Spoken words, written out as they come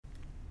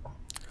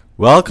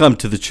Welcome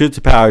to the Truth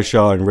to Power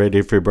show on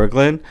Radio Free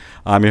Brooklyn.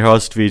 I'm your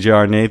host,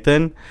 VJR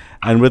Nathan.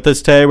 And with us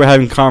today, we're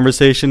having a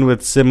conversation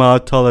with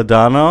Simha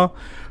Toledano,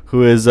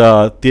 who is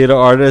a theater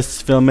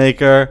artist,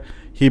 filmmaker,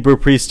 Hebrew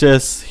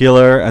priestess,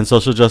 healer, and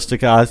social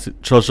justice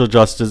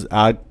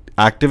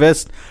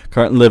activist,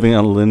 currently living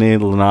on Lenni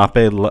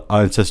Lenape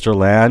ancestral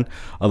land,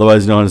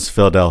 otherwise known as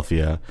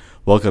Philadelphia.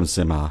 Welcome,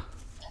 Simha.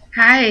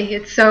 Hi,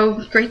 it's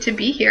so great to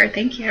be here.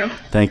 Thank you.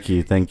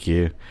 Thank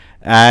you.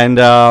 And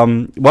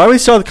why don't we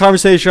start the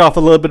conversation off a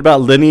little bit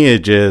about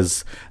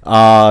lineages?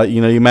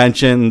 You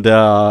mentioned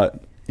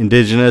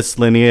indigenous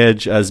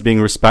lineage as being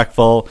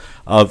respectful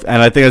of,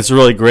 and I think it's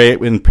really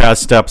great. In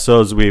past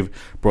episodes, we've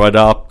brought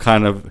up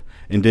kind of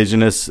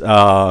indigenous,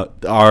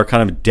 our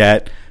kind of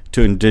debt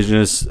to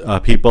indigenous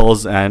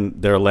peoples and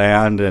their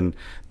land and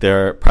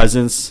their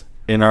presence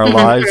in our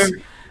lives.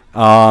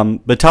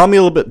 But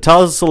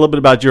tell us a little bit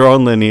about your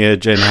own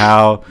lineage and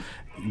how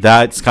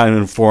that's kind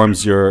of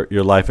informs your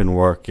life and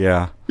work.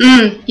 Yeah.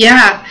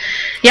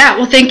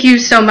 Well, thank you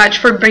so much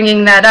for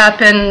bringing that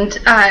up. And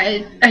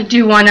I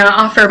do want to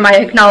offer my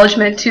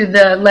acknowledgement to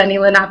the Lenni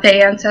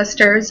Lenape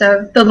ancestors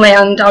of the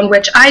land on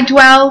which I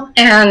dwell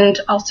and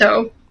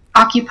also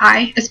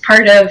occupy as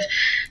part of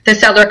the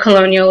settler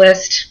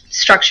colonialist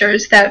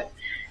structures that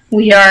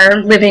we are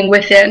living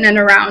within and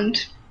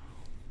around.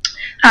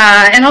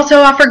 And also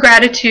offer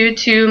gratitude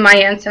to my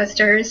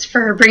ancestors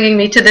for bringing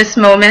me to this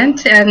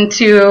moment and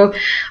to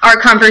our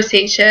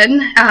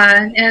conversation.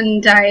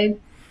 And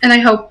I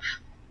hope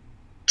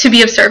to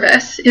be of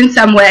service in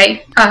some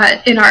way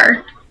in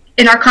our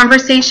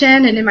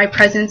conversation and in my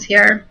presence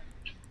here.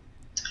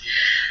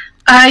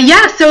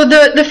 So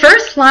the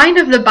first line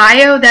of the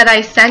bio that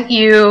I sent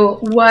you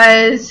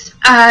was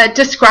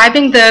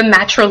describing the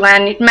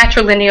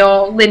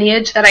matrilineal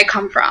lineage that I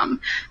come from.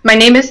 My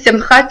name is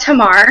Simcha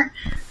Tamar.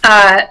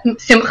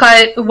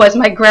 Simcha was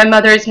my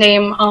grandmother's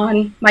name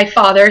on my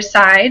father's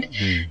side.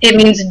 It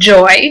means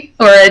joy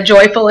or a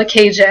joyful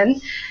occasion.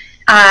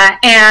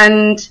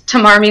 And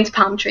Tamar means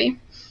palm tree.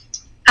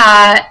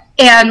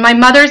 And my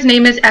mother's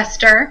name is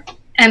Esther,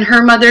 and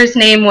her mother's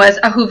name was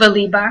Ahuva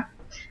Liba,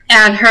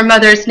 and her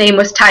mother's name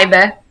was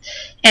Taibe,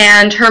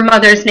 and her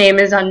mother's name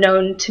is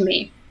unknown to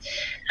me.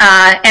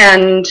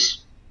 And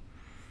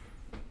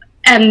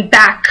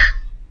back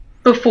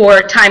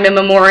before time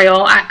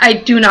immemorial,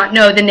 I do not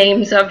know the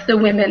names of the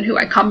women who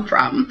I come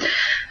from.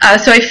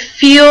 So I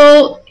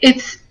feel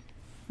it's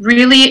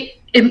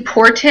really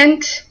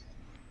important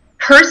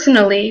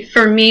personally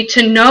for me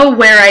to know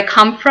where I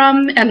come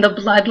from and the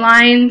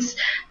bloodlines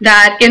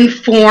that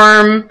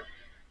inform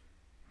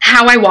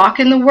how I walk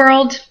in the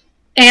world,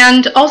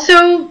 and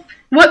also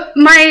what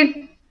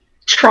my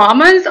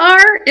traumas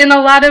are in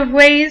a lot of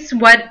ways.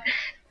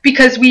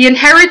 Because we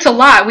inherit a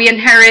lot. We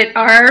inherit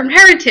our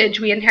heritage.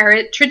 We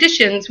inherit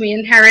traditions. We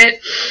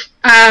inherit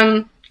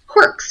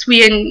quirks.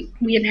 We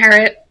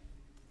inherit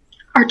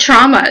our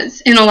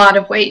traumas in a lot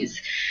of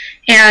ways.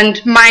 And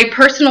my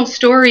personal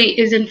story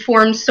is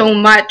informed so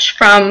much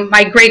from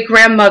my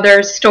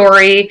great-grandmother's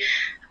story,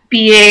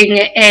 being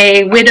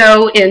a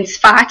widow in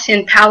Sfat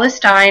in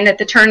Palestine at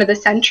the turn of the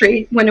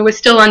century when it was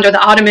still under the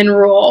Ottoman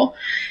rule.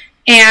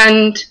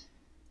 And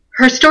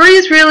her story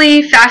is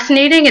really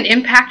fascinating and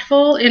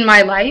impactful in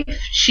my life.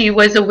 She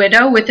was a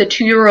widow with a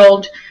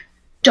 2-year-old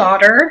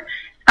daughter,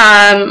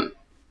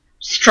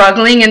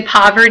 struggling in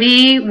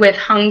poverty with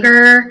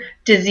hunger,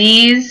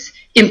 disease,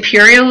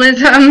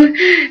 imperialism,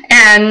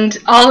 and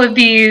all of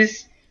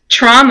these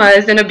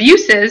traumas and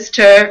abuses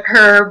to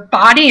her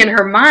body and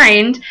her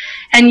mind.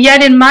 And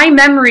yet in my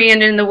memory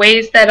and in the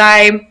ways that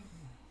I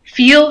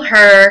feel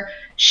her,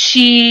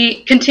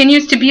 she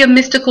continues to be a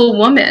mystical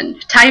woman.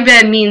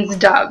 Taibe means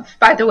dove,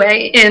 by the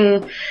way,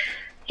 in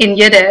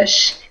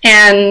Yiddish.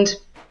 And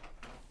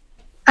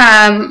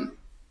I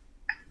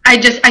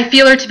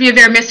feel her to be a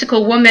very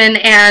mystical woman,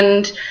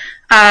 and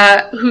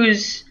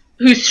whose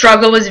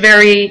struggle was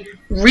very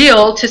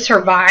real to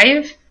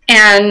survive.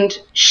 And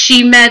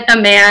she met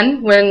a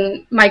man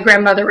when my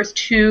grandmother was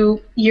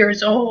 2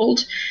 years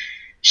old.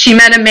 She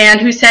met a man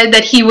who said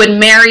that he would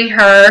marry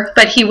her,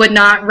 but he would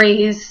not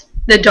raise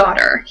the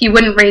daughter. He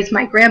wouldn't raise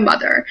my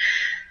grandmother.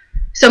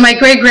 So my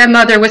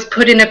great-grandmother was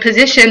put in a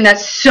position that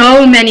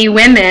so many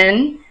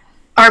women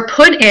are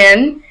put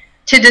in,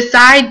 to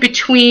decide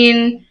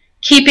between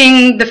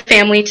keeping the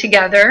family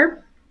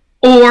together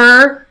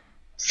or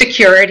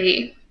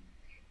security,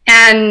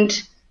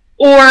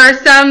 or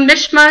some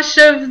mishmash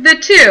of the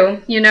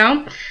two,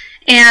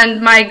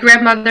 And my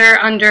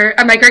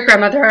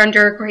great-grandmother,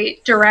 under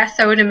great duress,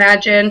 I would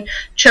imagine,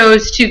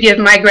 chose to give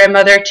my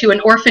grandmother to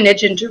an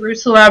orphanage in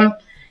Jerusalem,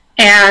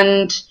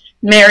 and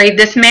married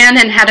this man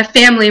and had a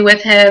family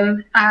with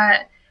him,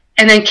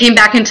 and then came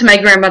back into my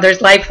grandmother's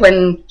life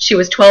when she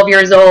was 12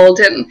 years old.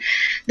 And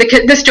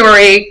the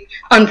story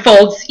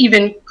unfolds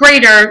even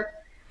greater.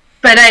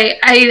 But I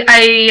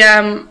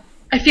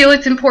feel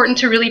it's important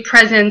to really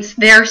presence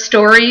their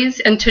stories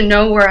and to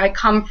know where I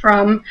come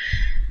from,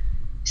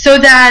 so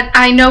that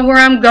I know where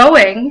I'm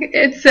going.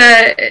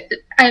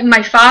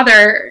 My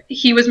father,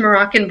 he was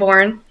Moroccan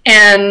born,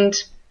 and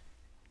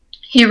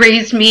He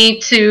raised me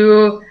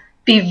to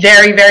be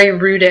very, very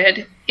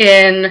rooted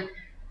in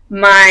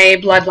my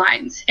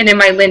bloodlines and in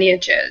my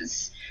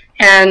lineages.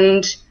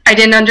 And I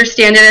didn't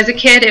understand it as a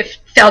kid. It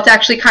felt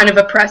actually kind of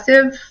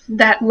oppressive.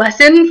 That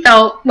lesson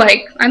felt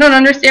like, I don't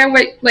understand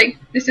what, like,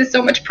 this is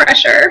so much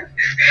pressure.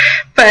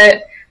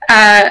 But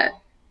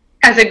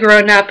as a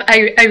grown up,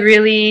 I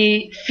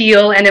really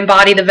feel and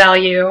embody the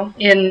value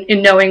in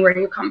knowing where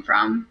you come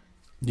from.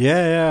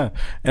 Yeah.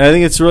 And I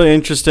think it's really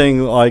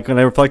interesting, like, when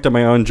I reflect on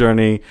my own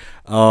journey,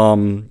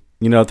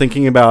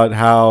 thinking about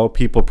how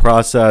people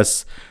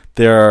process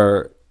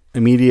their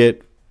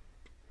immediate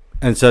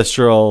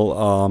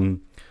ancestral,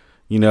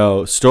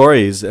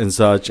 stories and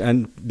such.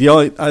 And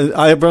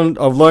I've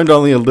learned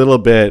only a little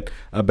bit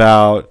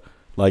about,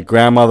 like,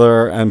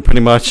 grandmother, and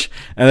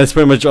that's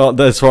pretty much all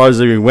as far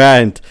as we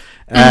went.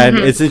 And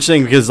it's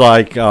interesting because,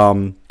 like,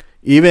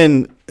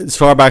 even as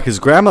far back as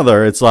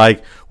grandmother, it's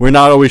like we're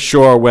not always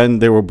sure when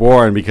they were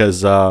born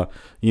because,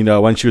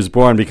 when she was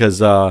born because,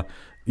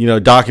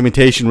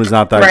 documentation was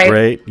not that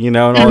great, and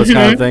all this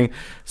kind of thing.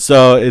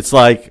 So it's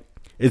like,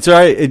 it's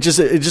right. It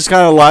just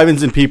kind of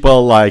livens in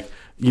people, like,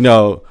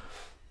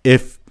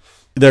 if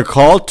they're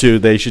called to,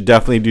 they should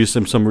definitely do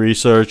some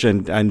research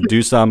and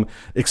do some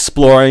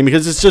exploring,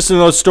 because it's just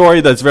another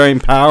story that's very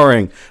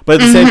empowering. But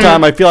at the same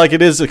time, I feel like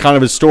it is a kind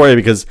of a story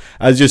because,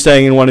 as you're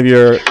saying in one of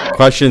your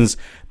questions,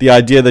 the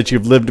idea that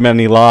you've lived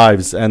many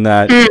lives, and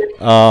that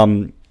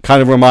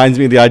kind of reminds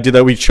me of the idea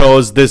that we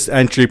chose this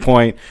entry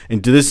point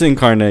into this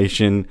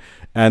incarnation,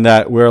 and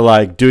that we're,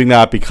 like, doing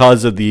that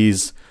because of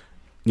these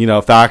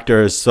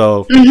factors.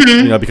 So,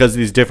 because of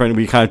these different,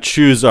 we kind of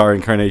choose our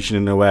incarnation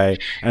in a way,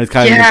 and it's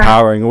kind of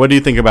empowering. What do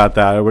you think about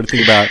that? Or what do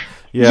you think about?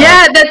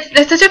 Yeah,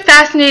 that's such a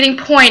fascinating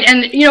point.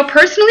 And,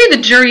 personally, the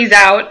jury's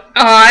out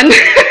on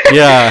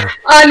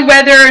on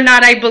whether or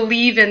not I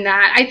believe in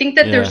that. I think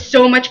that there's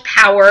so much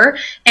power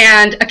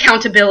and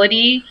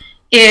accountability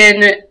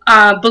in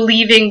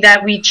believing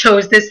that we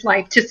chose this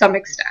life to some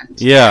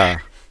extent. Yeah.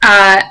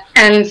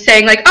 And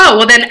saying, like, oh,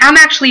 well, then I'm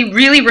actually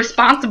really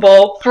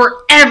responsible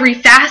for every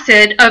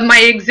facet of my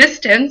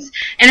existence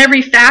and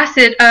every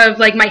facet of,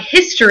 like, my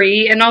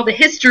history and all the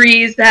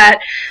histories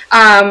that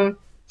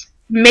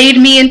made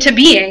me into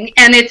being.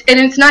 And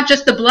it's not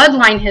just the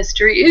bloodline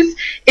histories,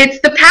 it's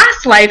the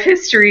past life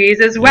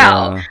histories as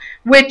well,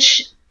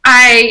 which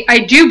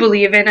I do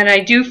believe in and I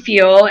do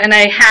feel, and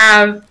I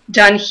have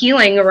done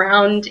healing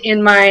around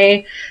in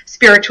my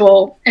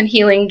spiritual and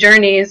healing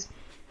journeys.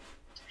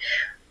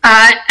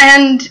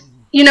 And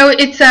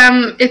it's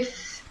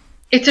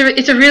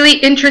a really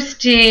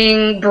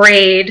interesting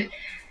braid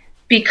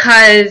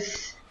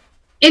because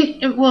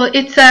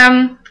it's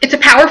a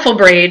powerful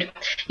braid,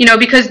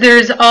 because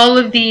there's all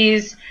of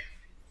these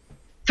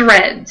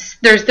threads.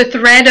 There's the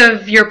thread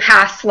of your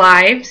past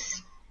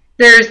lives.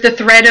 There's the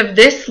thread of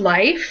this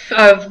life,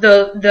 of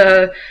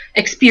the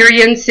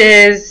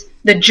experiences,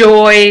 the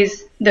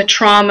joys, the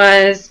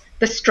traumas,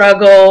 the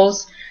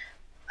struggles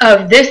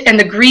of this, and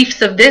the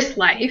griefs of this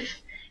life.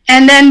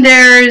 And then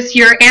there's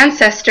your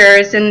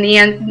ancestors and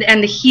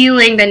the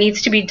healing that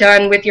needs to be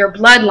done with your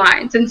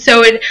bloodlines. And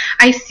so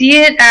I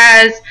see it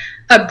as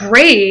a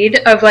braid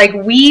of, like,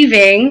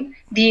 weaving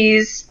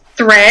these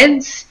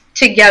threads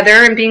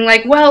together and being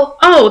like, well,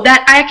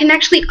 that I can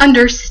actually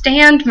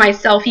understand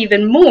myself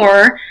even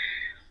more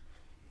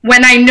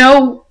when I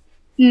know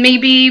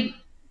maybe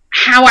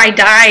how I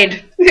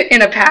died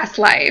in a past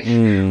life,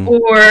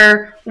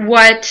 or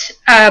what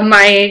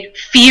my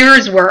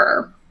fears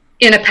were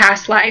in a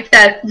past life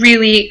that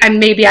really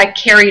maybe I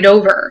carried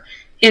over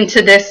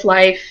into this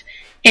life.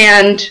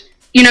 And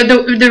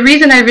the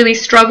reason I really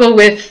struggle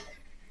with,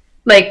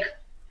 like,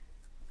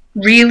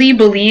 really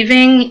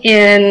believing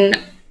in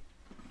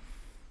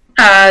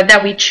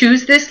that we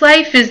choose this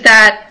life is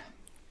that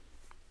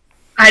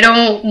I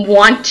don't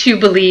want to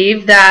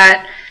believe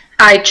that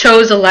I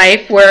chose a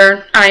life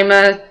where I'm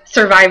a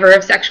survivor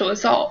of sexual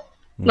assault.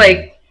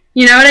 Like,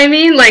 you know what I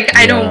mean? Like,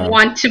 I don't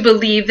want to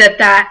believe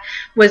that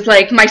was,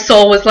 like, my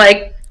soul was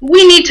like,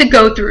 we need to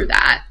go through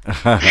that,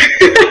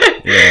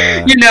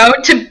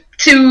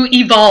 to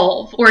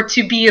evolve or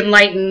to be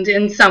enlightened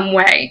in some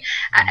way.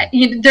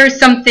 There's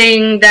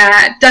something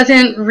that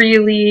doesn't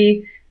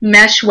really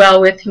mesh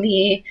well with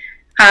me,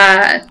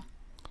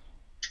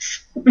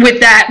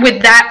 with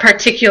that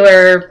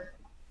particular,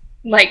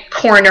 like,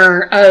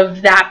 corner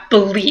of that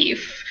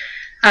belief.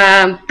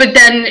 But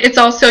then it's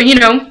also,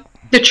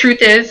 the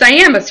truth is I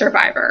am a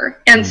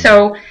survivor. And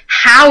so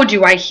how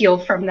do I heal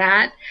from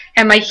that?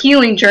 And my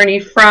healing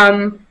journey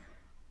from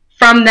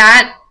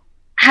that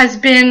has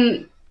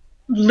been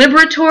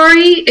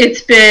liberatory.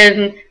 It's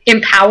been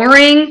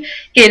empowering.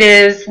 It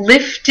has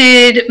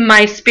lifted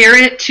my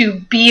spirit to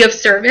be of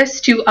service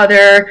to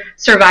other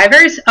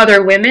survivors,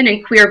 other women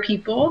and queer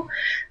people.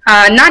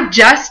 Not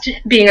just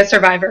being a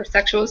survivor of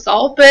sexual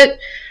assault, but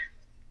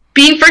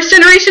being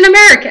first-generation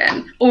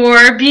American,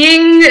 or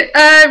being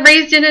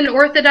raised in an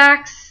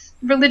Orthodox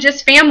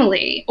religious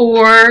family,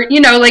 or,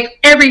 like,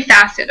 every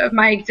facet of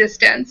my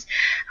existence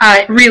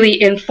really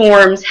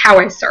informs how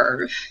I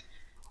serve.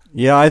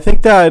 Yeah, I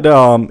think that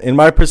in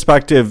my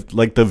perspective,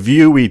 like the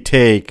view we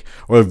take,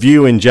 or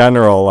view in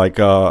general, like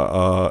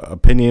a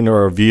opinion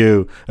or a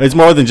view, it's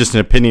more than just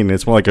an opinion.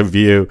 It's more like a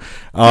view.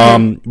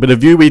 But a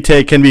view we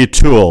take can be a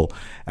tool,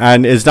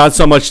 and it's not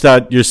so much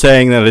that you're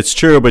saying that it's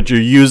true, but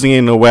you're using it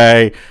in a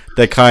way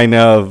that kind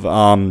of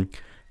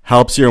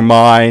helps your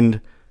mind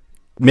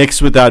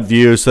mix with that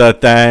view, so that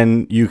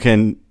then you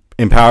can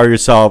empower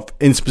yourself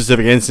in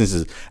specific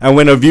instances. And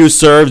when a view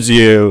serves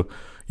you,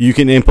 you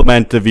can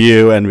implement the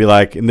view and be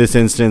like, in this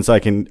instance, I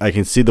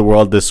can see the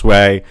world this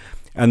way.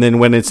 And then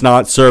when it's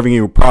not serving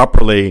you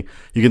properly,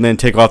 you can then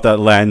take off that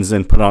lens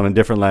and put on a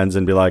different lens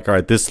and be like, all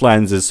right, this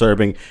lens is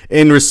serving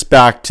in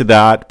respect to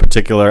that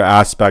particular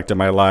aspect of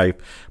my life.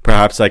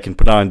 Perhaps I can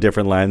put on a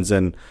different lens,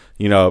 and,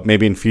 you know,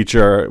 maybe in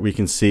future we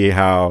can see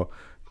how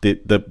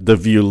the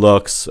view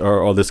looks,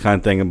 or this kind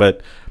of thing.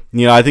 But,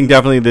 you know, I think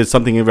definitely there's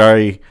something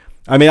very,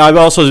 I mean, I've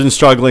also been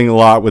struggling a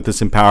lot with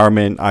this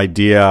empowerment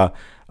idea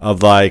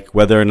of like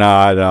whether or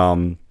not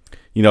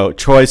you know,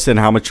 choice, and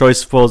how much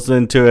choice falls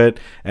into it,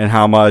 and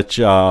how much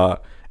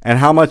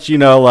you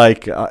know,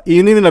 like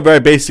even a very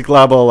basic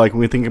level, like when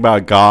we think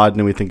about God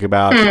and we think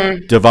about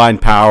divine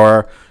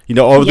power, you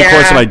know, over the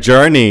course of my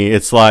journey,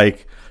 it's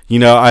like, you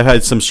know, I've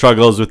had some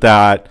struggles with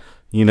that,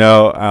 you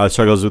know,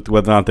 struggles with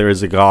whether or not there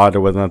is a God,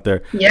 or whether or not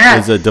there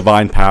is a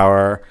divine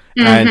power.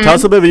 And tell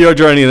us a bit of your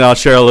journey, and I'll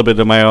share a little bit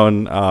of my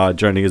own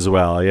journey as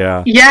well.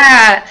 Yeah.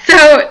 Yeah.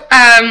 So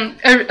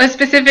a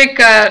specific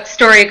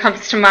story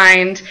comes to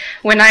mind.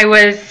 When I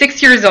was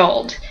 6 years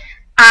old,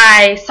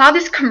 I saw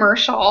this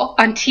commercial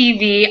on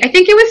TV. I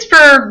think it was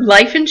for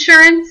life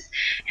insurance,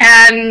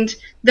 and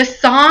the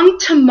song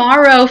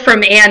 "Tomorrow"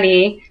 from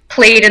Annie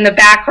played in the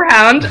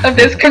background of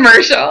this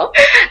commercial.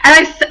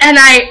 I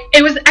think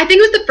it was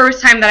the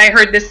first time that I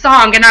heard this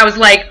song, and I was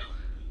like,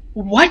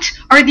 what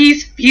are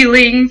these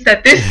feelings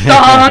that this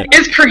song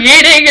is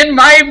creating in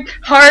my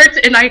heart?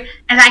 And I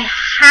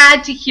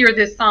had to hear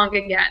this song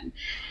again.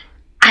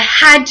 I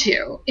had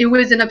to. It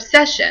was an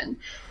obsession.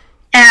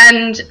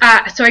 And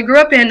so I grew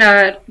up in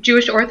a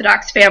Jewish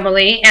Orthodox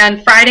family,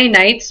 and Friday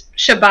nights,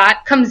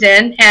 Shabbat comes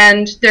in,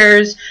 and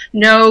there's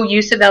no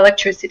use of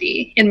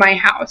electricity in my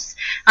house.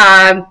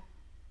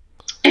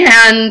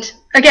 And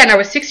again, I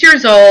was 6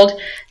 years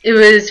old. It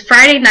was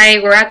Friday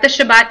night. We're at the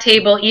Shabbat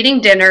table eating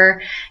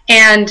dinner,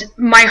 and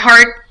my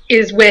heart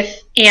is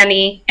with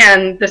Annie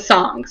and the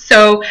song.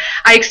 So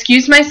I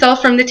excuse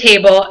myself from the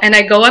table, and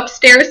I go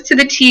upstairs to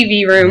the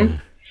TV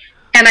room,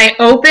 and I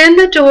open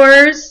the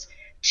doors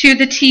to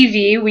the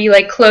TV. We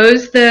like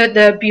closed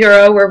the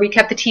bureau where we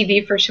kept the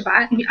TV for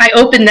Shabbat. I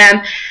opened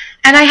them,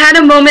 and I had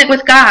a moment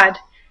with God,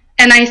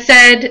 and I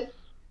said,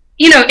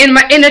 you know,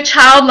 in a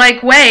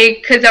childlike way,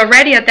 because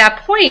already at that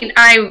point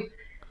I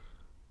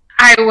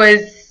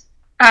was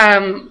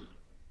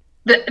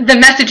the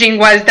messaging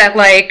was that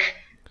like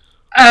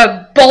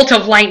a bolt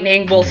of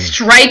lightning will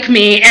strike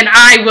me and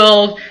I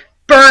will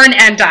burn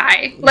and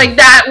die. Like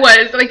that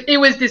was like, it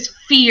was this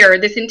fear,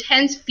 this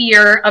intense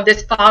fear of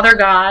this Father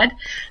God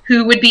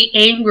who would be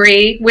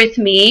angry with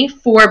me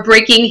for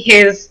breaking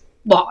his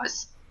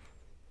laws.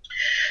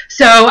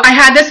 So I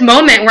had this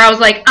moment where I was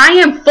like, I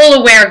am full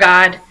aware,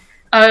 God,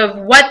 of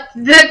what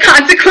the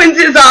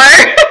consequences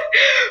are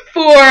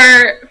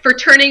for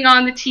turning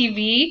on the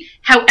TV.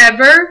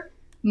 However,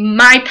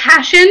 my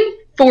passion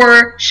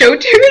for show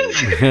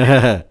tunes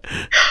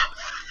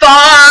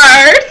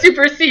far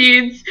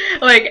supersedes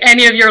like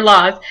any of your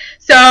laws.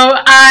 So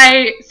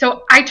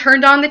I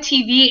turned on the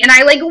TV and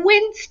I like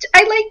winced.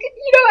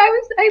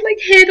 I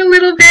hid a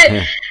little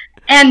bit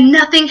and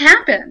nothing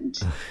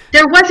happened.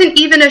 There wasn't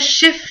even a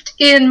shift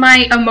in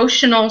my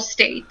emotional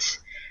state.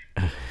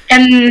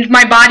 And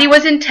my body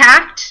was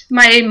intact,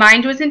 my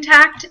mind was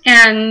intact,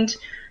 and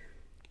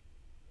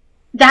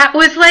that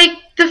was like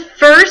the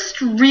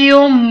first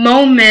real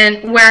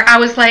moment where I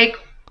was like,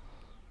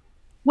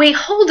 wait,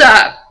 hold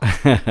up.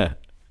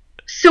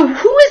 So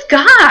who is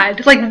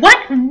God? Like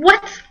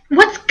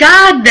what's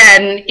God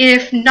then,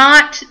 if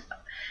not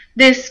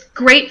this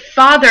great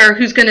Father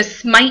who's going to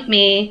smite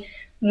me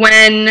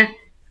when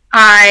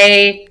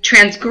I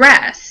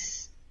transgress?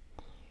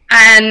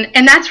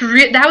 And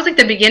that was like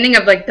the beginning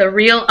of like the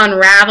real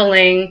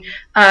unraveling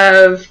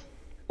of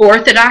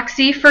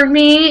orthodoxy for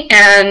me,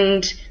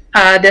 and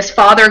this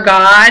Father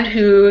God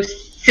who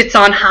sits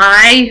on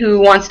high, who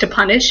wants to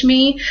punish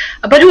me,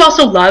 but who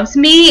also loves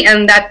me,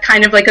 and that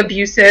kind of like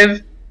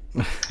abusive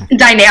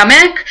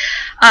dynamic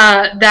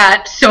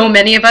that so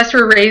many of us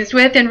were raised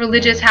with in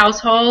religious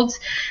households,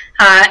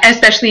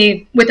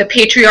 especially with a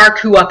patriarch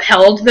who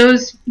upheld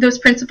those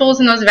principles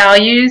and those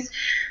values.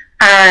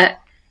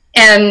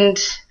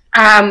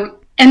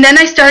 And then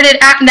I started,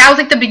 that was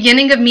like the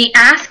beginning of me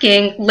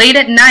asking late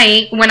at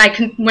night when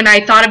I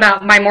thought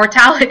about my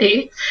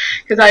mortality,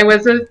 because I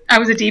was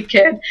a deep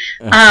kid.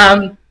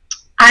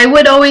 I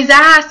would always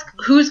ask,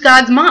 who's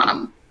God's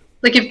mom?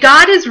 Like, if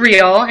God is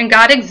real and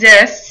God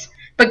exists,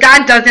 but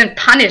God doesn't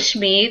punish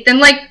me, then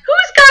like,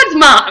 who's God's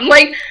mom?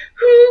 Like,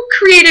 who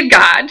created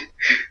God?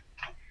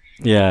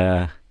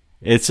 Yeah.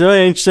 It's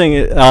really interesting,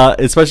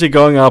 especially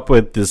going up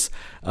with this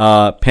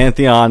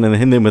pantheon in the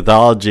Hindu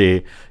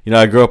mythology,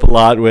 I grew up a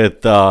lot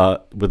with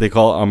what they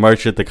call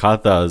Amarchita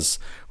Kathas,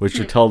 which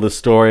would tell the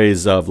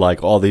stories of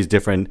like all these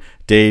different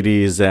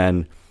deities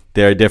and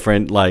their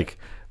different like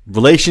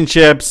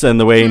relationships and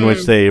the way in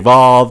which they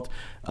evolved.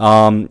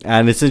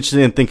 And it's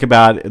interesting to think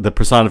about the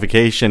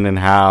personification and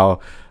how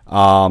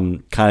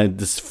kind of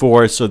this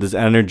force or this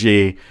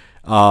energy.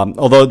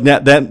 Although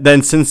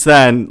then since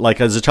then, like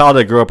as a child,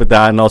 I grew up with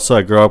that, and also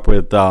I grew up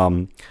with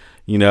kind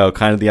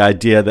of the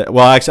idea that,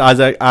 well,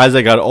 actually, as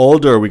I got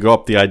older, we grew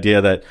up the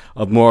idea that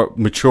of more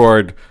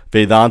matured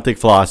Vedantic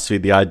philosophy,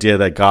 the idea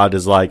that God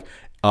is like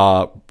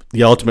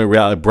the ultimate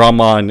reality,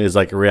 Brahman is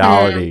like a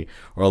reality,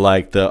 or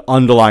like the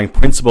underlying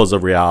principles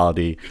of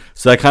reality.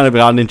 So that kind of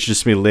got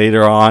introduced to me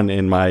later on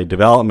in my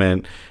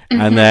development,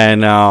 and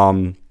then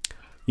kind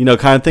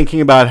of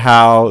thinking about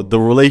how the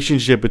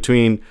relationship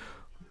between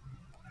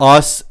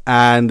us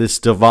and this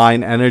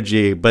divine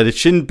energy, but it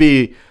shouldn't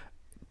be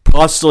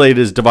postulated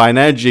as divine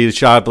energy. It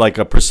should have like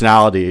a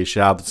personality. It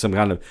should have some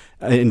kind of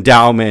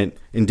endowed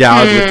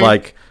with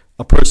like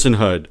a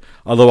personhood.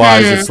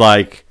 Otherwise, it's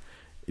like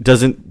it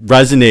doesn't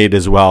resonate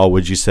as well.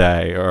 Would you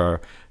say, or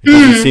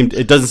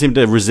it doesn't seem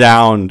to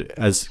resound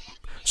as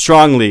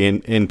strongly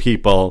in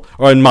people,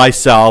 or in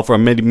myself, or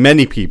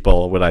many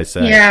people? Would I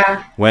say?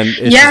 Yeah. When it's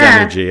this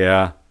energy,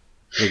 yeah.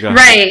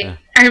 Right. Yeah.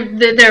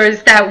 There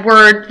was that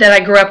word that I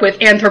grew up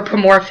with,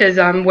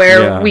 anthropomorphism,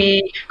 where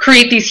we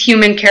create these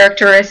human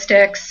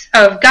characteristics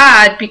of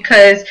God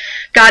because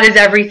God is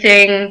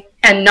everything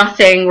and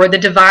nothing, or the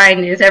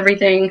divine is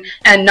everything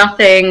and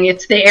nothing.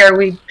 It's the air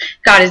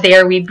God is the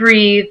air we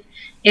breathe.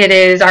 It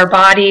is our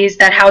bodies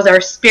that house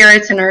our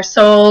spirits and our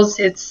souls.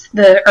 It's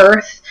the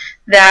earth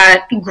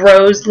that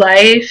grows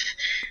life.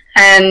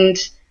 And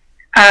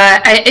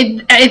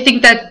I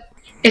think that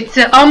it's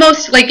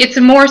almost like it's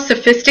a more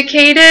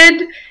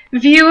sophisticated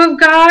view of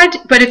God,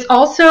 but it's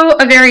also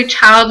a very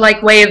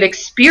childlike way of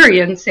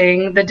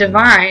experiencing the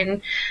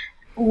divine.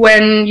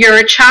 When you're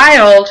a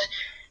child,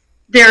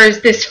 there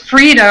is this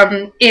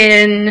freedom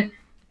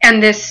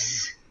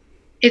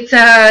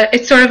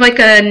it's sort of like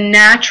a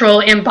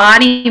natural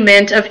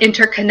embodiment of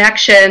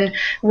interconnection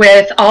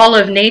with all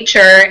of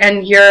nature,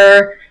 and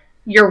you're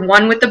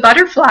one with the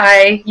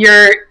butterfly.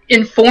 You're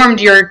informed.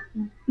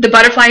 The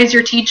butterfly is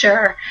your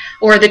teacher,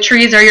 or the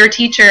trees are your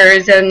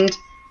teachers, and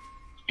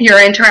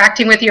you're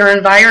interacting with your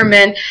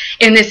environment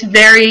in this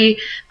very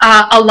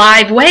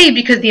alive way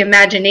because the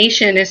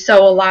imagination is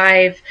so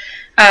alive.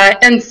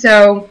 And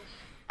so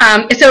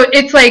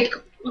it's like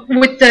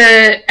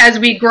as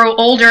we grow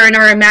older and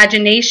our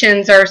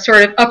imaginations are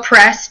sort of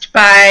oppressed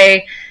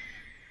by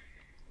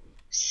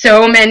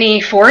so many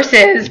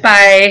forces,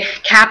 by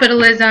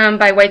capitalism,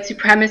 by white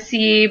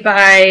supremacy,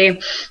 by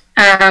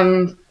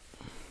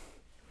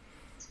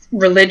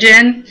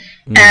religion,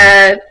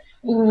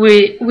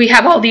 we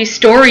have all these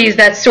stories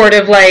that sort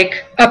of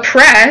like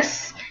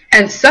oppress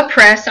and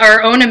suppress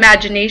our own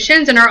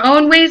imaginations and our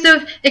own ways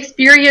of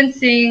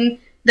experiencing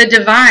the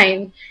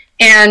divine.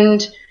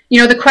 And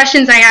the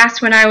questions I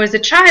asked when I was a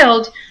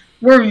child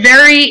were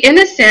very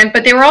innocent,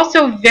 but they were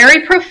also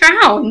very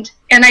profound.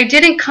 And I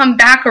didn't come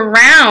back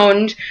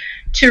around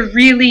to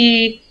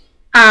really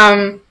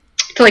to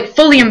like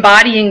fully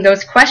embodying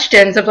those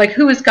questions of like,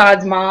 who is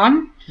God's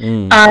mom,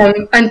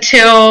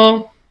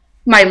 until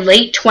my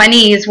late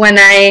 20s, when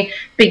I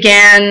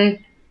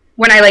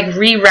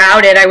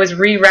was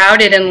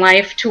rerouted in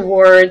life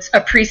towards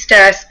a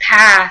priestess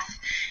path,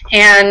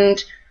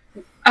 and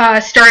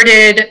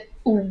started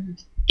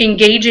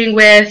engaging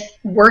with,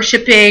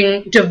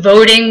 worshiping,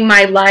 devoting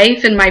my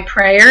life and my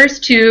prayers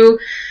to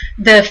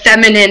the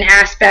feminine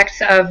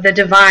aspects of the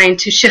divine,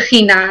 to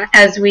Shekhinah,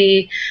 as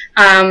we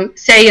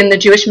say in the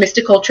Jewish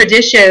mystical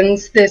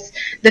traditions,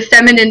 the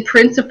feminine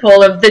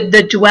principle of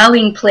the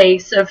dwelling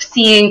place, of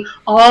seeing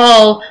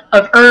all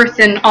of Earth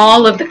and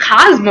all of the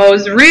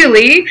cosmos,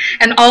 really,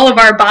 and all of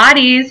our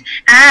bodies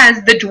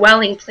as the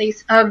dwelling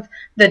place of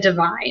the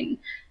divine.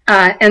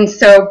 And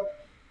so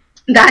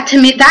that,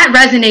 to me, that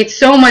resonates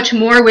so much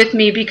more with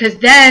me, because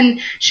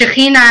then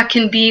Shekhinah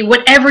can be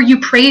whatever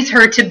you praise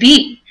her to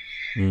be.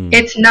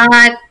 It's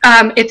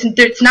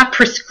not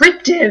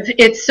prescriptive.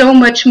 It's so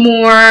much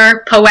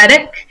more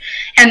poetic,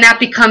 and that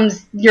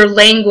becomes your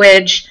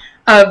language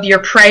of your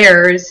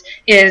prayers,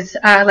 is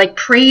like,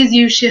 praise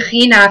you,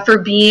 Shekhinah, for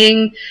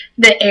being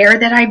the air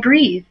that I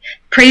breathe.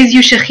 Praise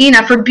you,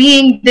 Shekhinah, for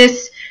being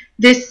this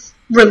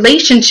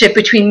relationship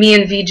between me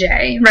and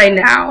Vijay right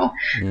now.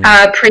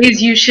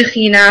 Praise you,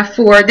 Shekhinah,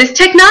 for this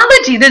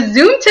technology, this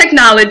Zoom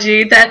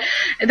technology that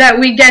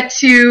we get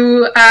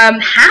to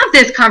have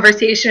this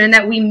conversation, and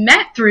that we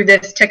met through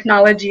this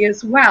technology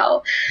as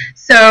well.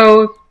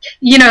 So,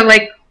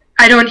 like,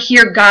 I don't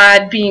hear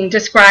God being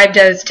described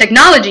as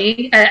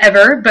technology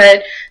ever,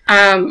 but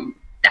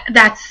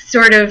that's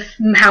sort of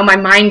how my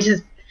mind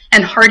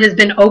and heart has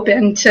been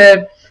open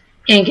to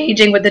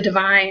engaging with the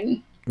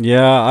divine.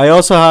 Yeah, I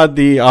also had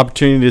the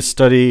opportunity to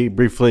study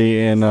briefly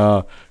in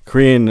a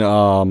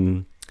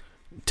Korean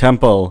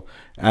temple,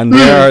 and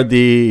there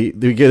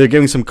they're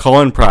giving some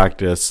koan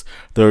practice.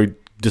 They're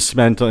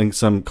dismantling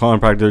some koan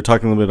practice. They were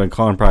talking a little bit on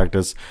koan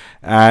practice,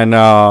 and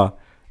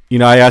you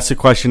know, I asked a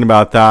question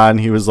about that, and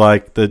he was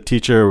like, the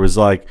teacher was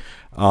like,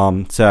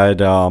 said,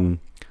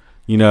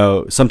 you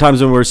know,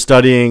 sometimes when we're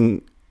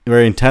studying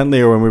very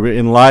intently, or when we're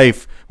in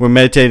life, we're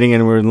meditating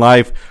and we're in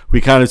life, we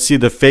kind of see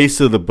the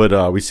face of the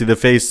Buddha. We see the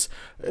face,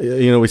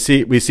 you know, we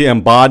see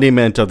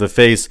embodiment of the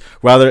face,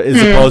 rather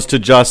as opposed to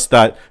just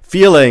that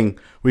feeling.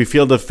 We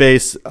feel the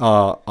face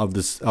of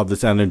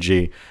this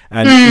energy,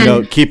 and you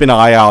know, keep an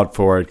eye out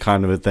for it,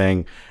 kind of a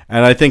thing.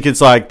 And I think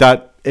it's like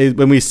that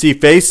when we see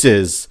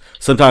faces,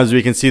 sometimes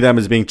we can see them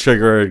as being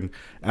triggered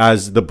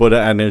as the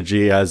Buddha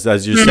energy, as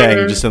you're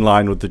saying, just in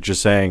line with what you're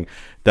saying.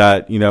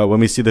 That, you know, when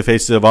we see the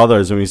faces of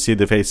others, when we see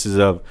the faces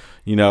of,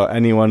 you know,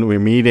 anyone we're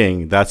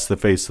meeting, that's the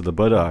face of the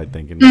Buddha, I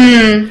think.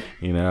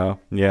 You know,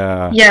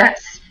 yeah.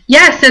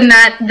 Yes, and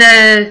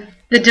that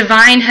the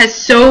divine has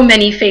so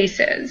many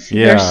faces.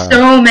 Yeah. There's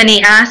so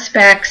many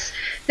aspects.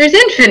 There's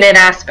infinite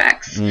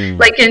aspects.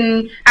 Like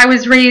I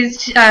was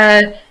raised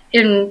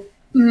in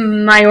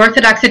my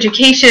Orthodox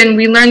education,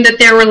 we learned that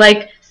there were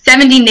like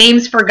 70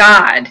 names for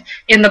God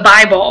in the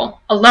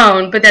Bible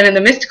alone, but then in the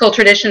mystical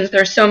traditions,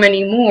 there's so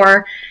many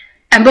more.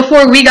 And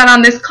before we got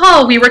on this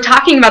call, we were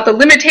talking about the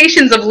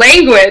limitations of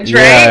language,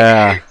 right?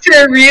 Yeah.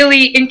 To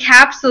really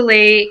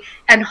encapsulate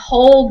and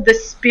hold the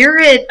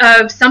spirit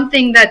of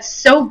something that's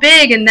so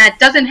big and that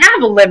doesn't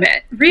have a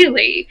limit,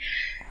 really.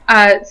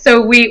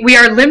 So we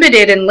are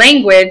limited in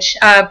language,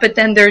 but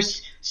then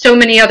there's so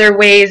many other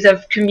ways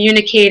of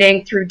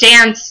communicating through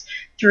dance,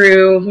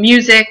 through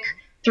music,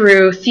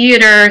 through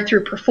theater,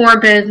 through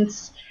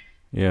performance.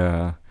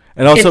 Yeah.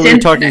 And also, It's we were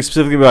talking infinite.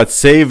 specifically about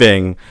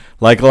saving.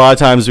 Like, a lot of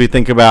times we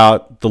think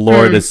about the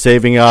Lord as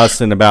saving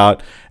us, and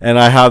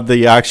I have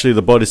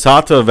the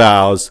Bodhisattva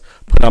vows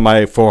put on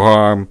my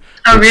forearm.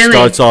 Oh, which really?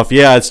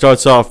 It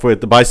starts off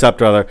with the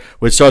bicep, rather,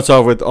 which starts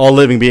off with all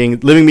living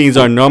beings. Living beings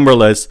are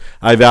numberless.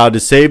 I vow to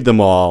save them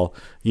all.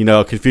 You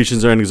know,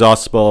 Confucians are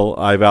inexhaustible.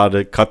 I vow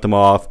to cut them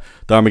off.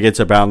 Dharma gates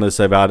are boundless.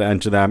 I vow to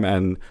enter them.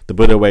 And the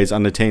Buddha way is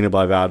unattainable.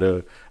 I vow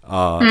to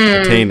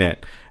attain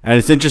it. And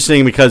it's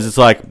interesting because it's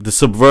like the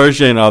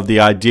subversion of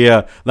the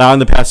idea. Now, in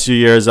the past few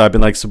years, I've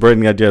been like subverting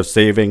the idea of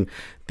saving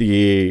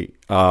the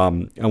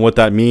and what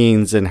that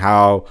means, and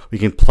how we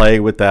can play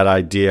with that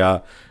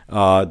idea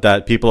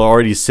that people are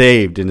already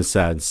saved, in a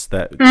sense,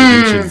 that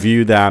we should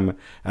view them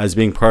as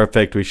being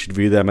perfect. We should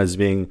view them as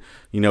being,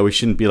 you know, we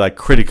shouldn't be like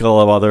critical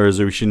of others,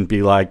 or we shouldn't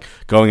be like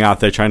going out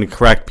there trying to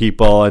correct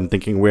people and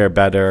thinking we're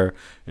better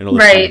and all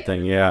this kind of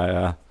thing.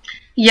 Yeah.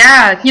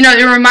 Yeah, you know,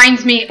 it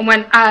reminds me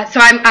when, so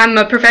I'm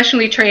a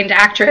professionally trained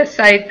actress.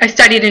 I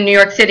studied in New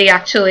York City,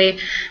 actually,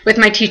 with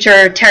my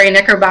teacher, Terry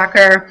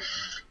Knickerbocker.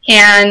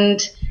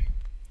 And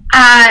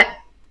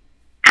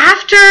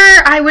after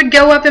I would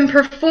go up and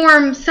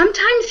perform,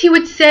 sometimes he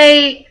would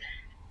say,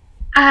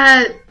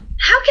 how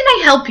can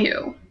I help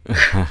you?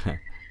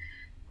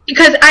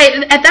 Because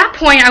at that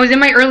point, I was in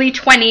my early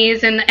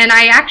 20s, and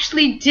I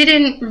actually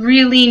didn't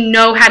really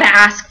know how to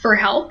ask for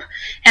help.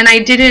 And I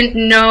didn't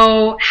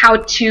know how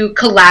to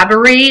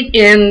collaborate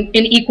in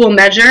equal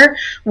measure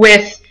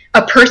with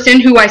a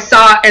person who I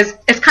saw as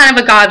kind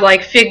of a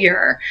godlike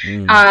figure,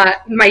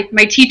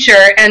 my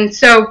teacher. And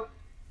so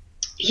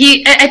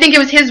I think it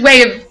was his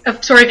way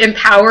of sort of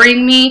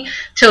empowering me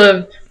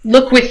to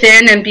look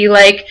within and be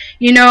like,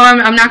 you know,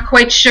 I'm not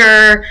quite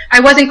sure.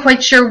 I wasn't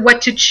quite sure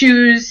what to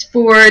choose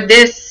for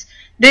this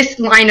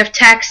line of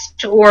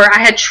text, or I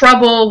had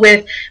trouble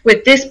with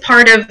this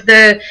part of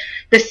the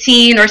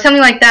scene or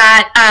something like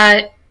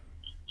that.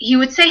 He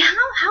would say,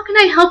 how can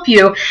I help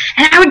you?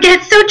 And I would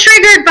get so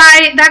triggered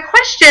by that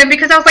question,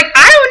 because I was like,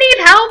 I don't need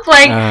help.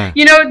 Like,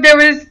 you know,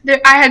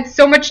 I had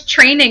so much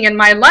training in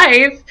my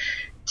life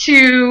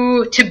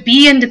to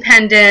be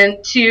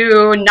independent,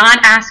 to not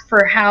ask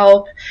for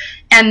help,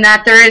 and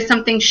that there is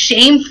something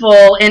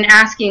shameful in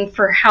asking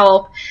for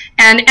help.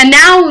 And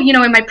now, you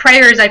know, in my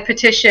prayers, I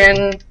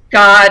petition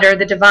God or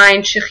the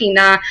divine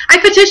Shekhinah. I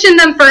petition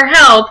them for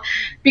help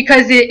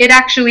because it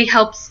actually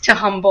helps to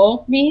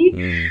humble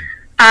me.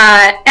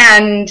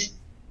 And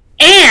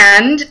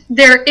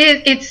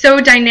it's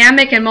so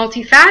dynamic and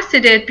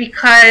multifaceted,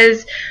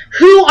 because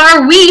who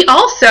are we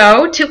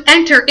also to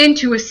enter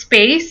into a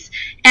space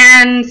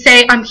and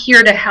say, I'm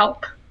here to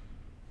help,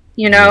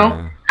 you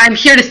know? I'm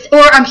here to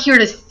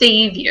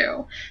save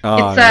you.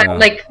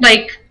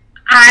 Like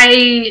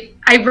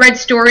I've read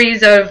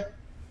stories of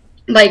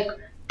like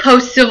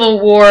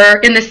post-Civil War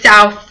in the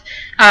South.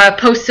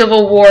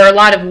 Post-Civil War, a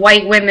lot of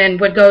white women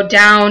would go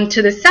down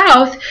to the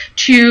South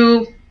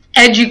to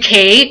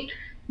educate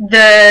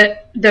the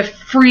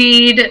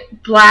freed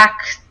black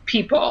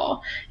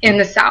people in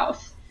the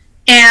South.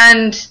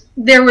 And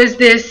there was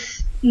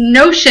this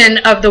notion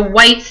of the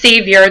white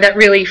savior that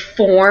really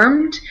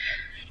formed.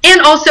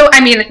 And also,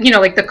 I mean, you know,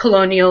 like the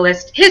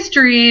colonialist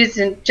histories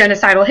and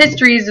genocidal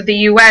histories of the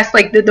U.S.,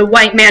 like the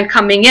white man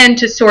coming in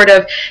to sort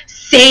of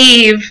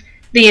save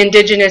the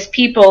indigenous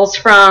peoples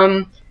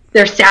from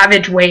their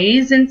savage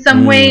ways in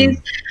some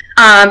ways.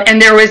 And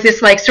there was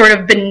this like sort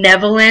of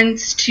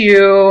benevolence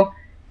to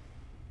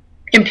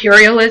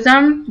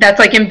imperialism that's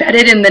like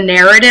embedded in the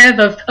narrative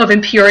of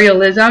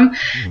imperialism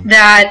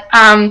that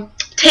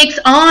takes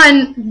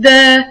on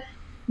the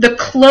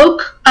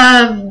cloak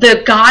of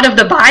the God of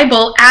the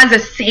Bible as a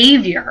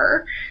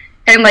savior.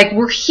 And like,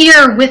 we're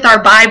here with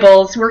our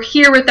Bibles, we're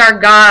here with our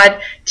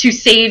God to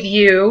save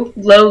you,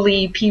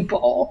 lowly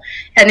people.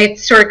 And it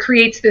sort of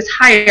creates this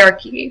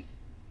hierarchy.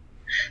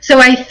 So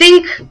I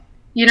think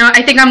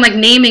I'm like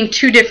naming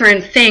two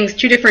different things,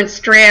 two different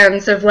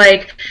strands of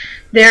like,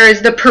 there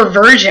is the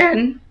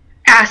perversion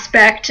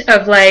aspect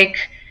of like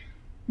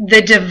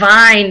the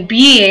divine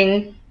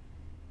being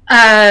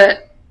a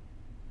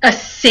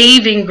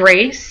saving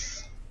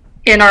grace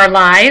in our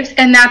lives,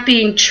 and that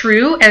being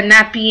true, and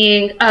that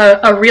being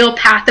a real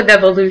path of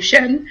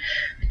evolution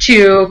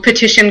to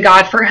petition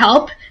God for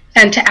help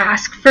and to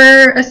ask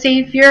for a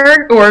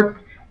savior, or,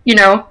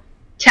 to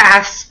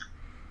ask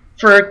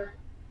for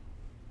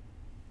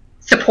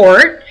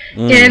support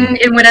in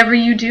whatever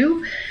you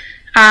do.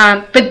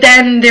 But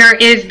then there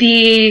is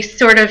the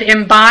sort of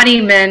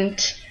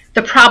embodiment,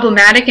 the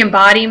problematic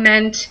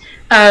embodiment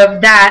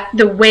of that,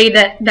 the way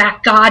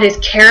that God is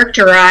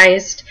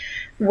characterized,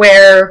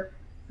 where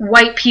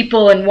white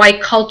people and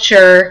white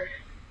culture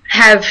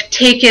have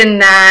taken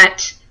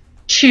that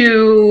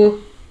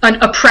to an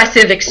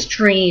oppressive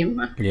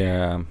extreme.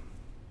 Yeah,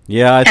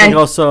 I think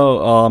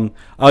also,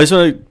 I just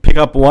want to pick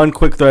up one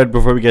quick thread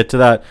before we get to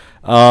that,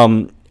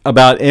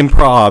 about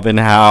improv and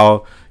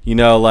how,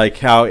 like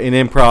how in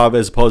improv,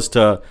 as opposed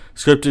to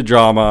scripted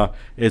drama,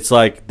 it's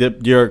like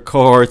your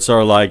cohorts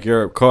are like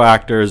your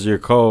co-actors, your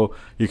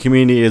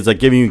community is like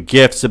giving you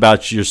gifts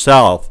about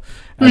yourself.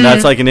 And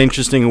that's like an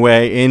interesting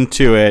way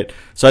into it.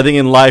 So I think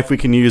in life we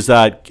can use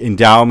that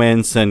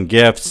endowments and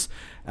gifts,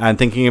 and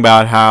thinking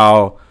about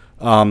how,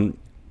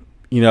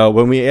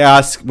 when we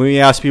ask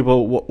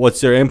people what's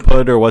their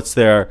input or what's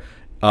their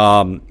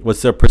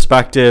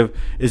perspective,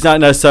 it's not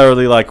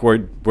necessarily like we're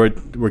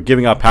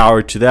giving up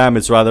power to them.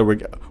 It's rather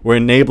we're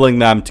enabling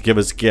them to give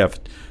us a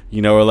gift,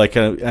 or like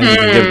and we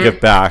can give a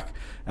gift back.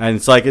 And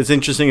it's like, it's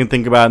interesting to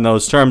think about in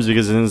those terms,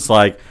 because it's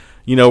like,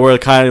 we're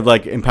kind of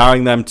like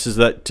empowering them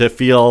to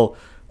feel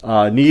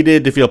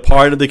needed, to feel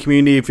part of the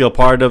community, feel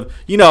part of,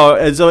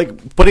 it's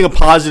like putting a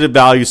positive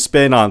value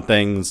spin on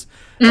things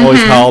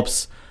always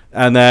helps.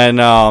 And then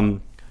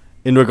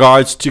in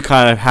regards to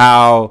kind of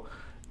how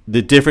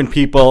the different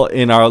people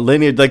in our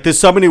lineage, like there's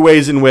so many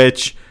ways in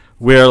which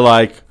we're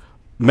like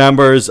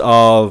members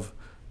of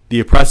the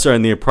oppressor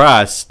and the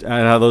oppressed,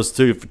 and how those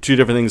two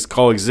different things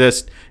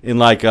coexist in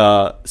like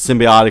a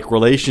symbiotic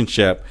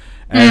relationship,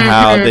 and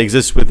how they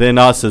exist within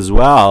us as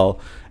well,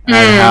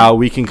 and how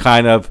we can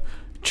kind of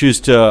choose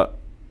to,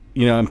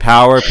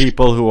 empower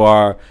people who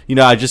are,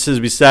 just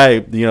as we say,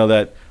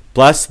 that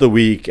bless the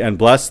weak and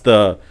bless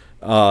the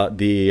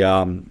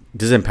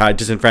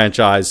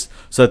disenfranchised,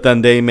 so that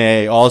then they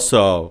may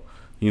also,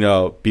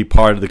 be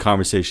part of the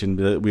conversation.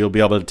 That we'll be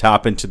able to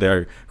tap into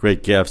their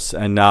great gifts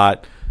and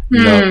not,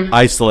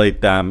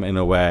 isolate them in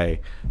a way.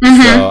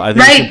 So I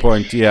think it's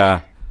important.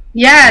 Yeah.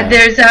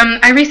 There's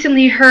I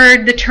recently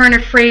heard the turn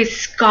of phrase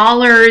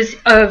 "scholars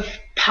of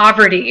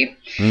poverty"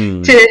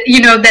 to,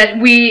 that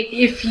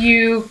if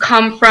you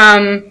come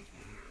from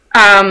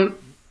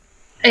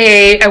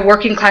a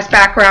working class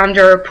background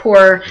or a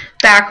poor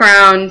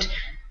background,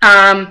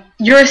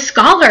 you're a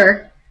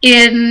scholar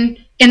in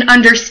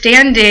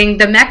understanding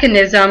the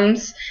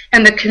mechanisms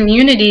and the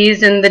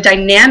communities and the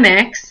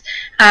dynamics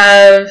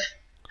of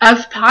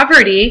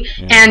poverty,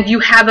 and you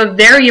have a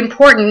very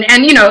important,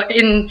 and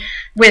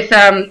with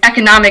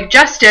economic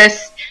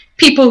justice,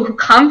 people who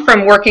come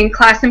from working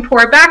class and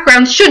poor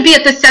backgrounds should be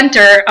at the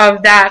center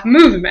of that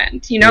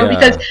movement,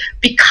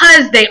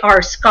 because they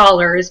are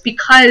scholars,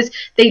 because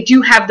they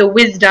do have the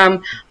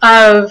wisdom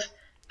of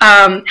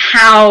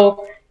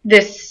how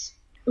this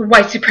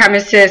white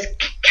supremacist,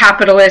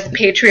 capitalist,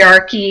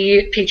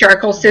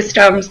 patriarchal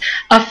systems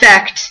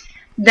affect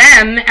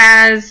them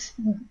as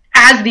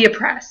the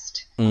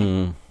oppressed.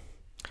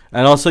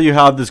 And also you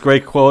have this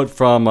great quote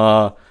from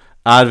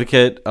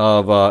advocate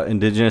of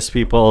indigenous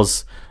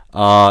peoples.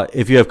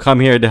 If you have come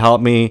here to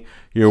help me,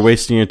 you're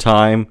wasting your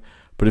time.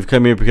 But if you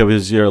come here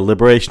because your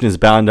liberation is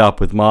bound up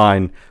with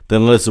mine,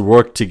 then let's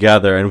work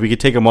together. And if we could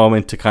take a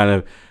moment to kind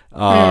of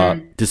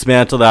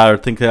dismantle that, or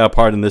think that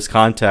apart in this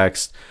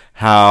context,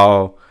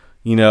 how,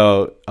 and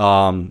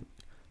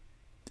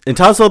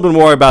tell us a little bit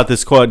more about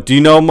this quote. Do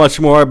you know much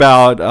more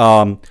about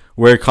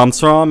where it comes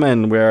from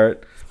and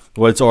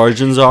what its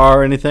origins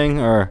are or anything?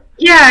 Or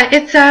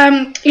it's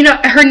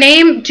her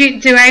name.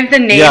 Do I have the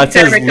name? Yeah, it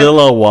says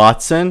Lilla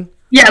Watson.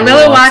 Yeah,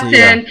 Lilla Watson.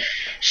 Yeah.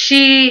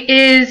 She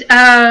is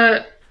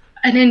an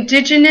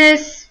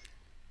indigenous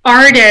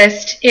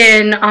artist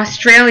in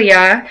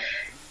Australia,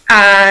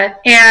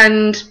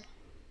 and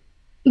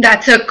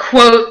that's a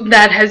quote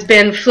that has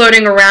been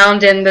floating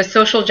around in the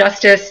social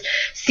justice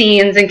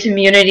scenes and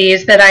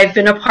communities that I've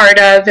been a part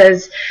of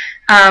as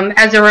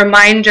a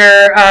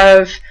reminder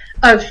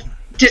of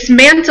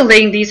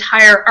dismantling these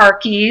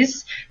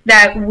hierarchies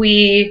that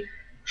we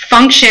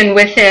function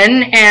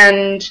within,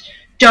 and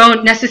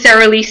don't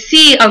necessarily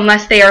see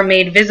unless they are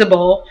made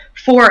visible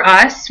for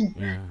us.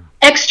 Yeah.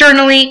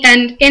 Externally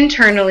and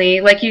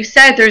internally. Like you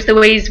said, there's the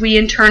ways we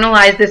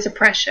internalize this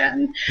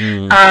oppression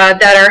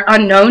that are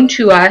unknown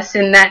to us,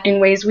 and that in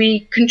ways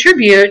we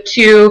contribute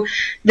to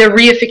the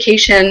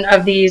reification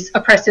of these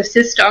oppressive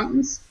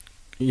systems.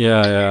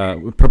 Yeah.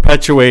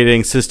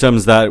 Perpetuating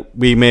systems that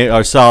we may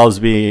ourselves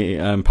be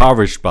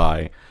impoverished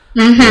by.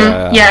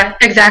 Mm-hmm. Yeah,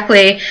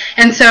 exactly.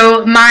 And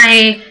so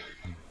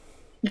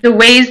the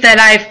ways that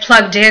I've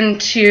plugged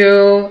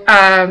into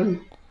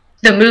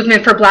the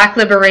movement for Black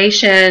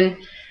liberation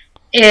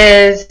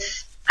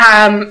is,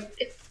 I'm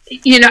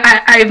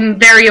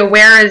very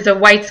aware as a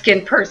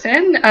white-skinned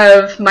person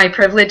of my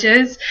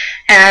privileges,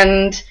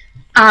 and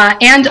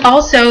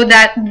also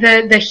that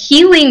the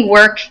healing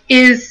work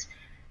is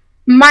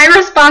my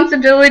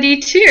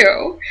responsibility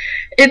too.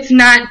 It's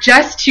not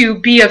just to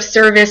be of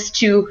service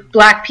to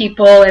Black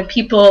people and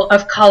people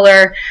of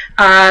color,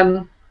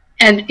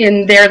 and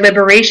in their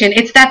liberation.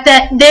 It's that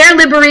their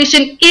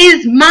liberation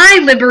is my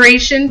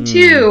liberation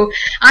too.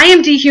 I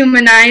am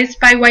dehumanized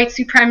by white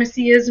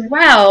supremacy as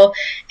well.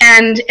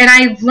 And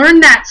I've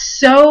learned that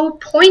so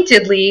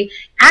pointedly,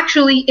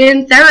 actually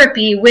in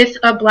therapy with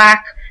a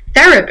Black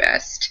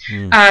therapist.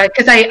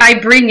 Because I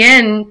bring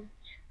in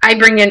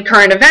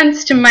current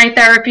events to my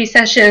therapy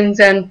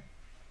sessions, and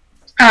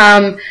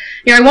I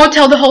won't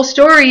tell the whole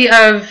story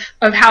of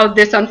how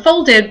this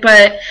unfolded,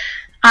 but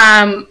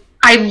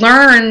I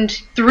learned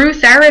through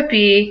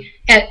therapy,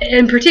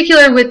 in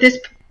particular with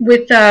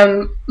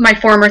my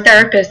former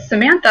therapist,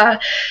 Samantha,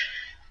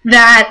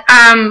 that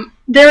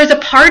there is a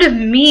part of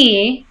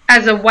me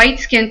as a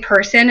white-skinned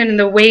person, and in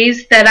the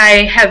ways that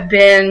I have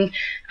been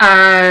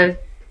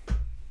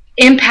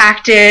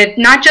impacted,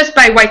 not just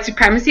by white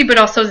supremacy, but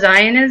also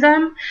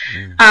Zionism,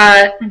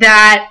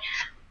 that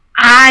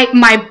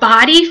my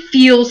body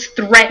feels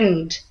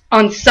threatened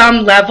on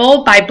some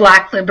level by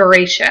Black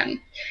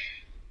liberation.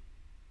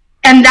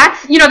 And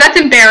that's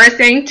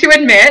embarrassing to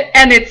admit,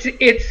 and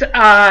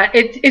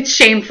it's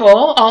shameful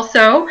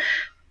also,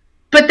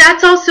 but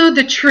that's also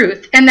the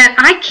truth. And that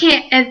I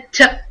can't, and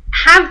to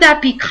have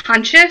that be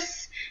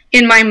conscious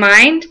in my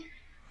mind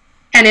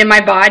and in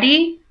my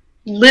body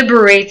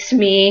liberates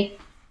me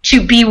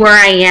to be where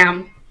I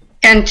am,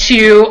 and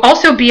to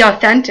also be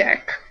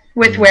authentic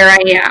with where I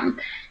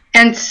am,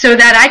 and so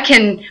that I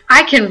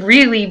can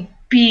really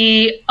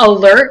be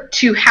alert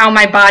to how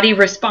my body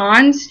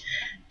responds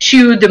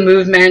to the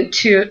movement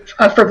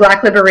for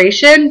Black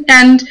liberation.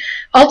 And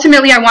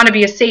ultimately I want to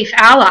be a safe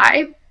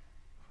ally,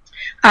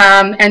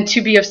 and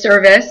to be of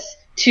service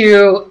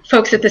to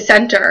folks at the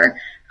center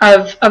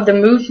of the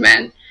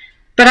movement.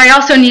 But I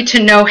also need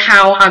to know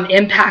how I'm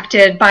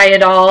impacted by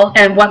it all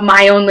and what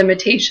my own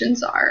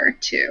limitations are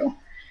too.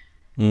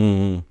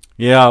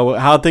 Yeah,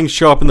 how things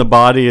show up in the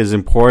body is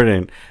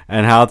important,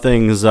 and how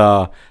things,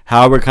 how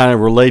we kind of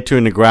relate to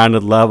in the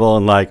grounded level,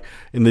 and like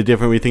in the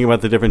different, we think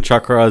about the different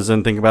chakras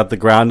and think about the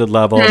grounded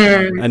level,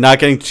 and not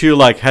getting too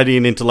like heady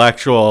and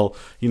intellectual,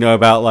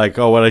 about like,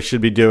 oh, what I should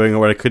be doing or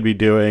what I could be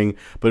doing,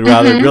 but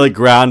rather really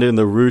grounded in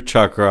the root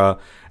chakra,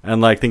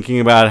 and like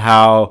thinking about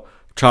how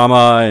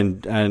trauma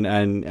and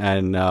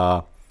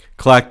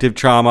collective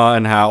trauma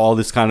and how all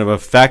this kind of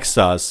affects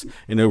us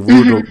in a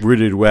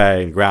rooted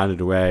way and grounded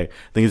way. I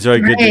think it's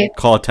very good to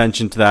call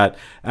attention to that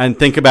and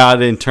think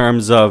about it in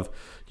terms of,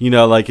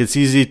 like it's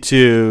easy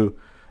to,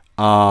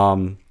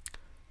 kind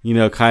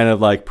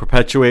of like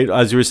perpetuate,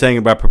 as you were saying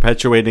about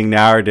perpetuating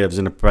narratives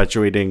and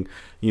perpetuating,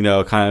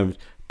 kind of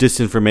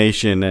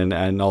disinformation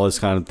and all this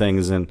kind of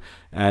things, and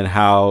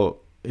how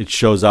it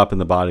shows up in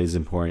the body is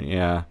important.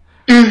 Yeah.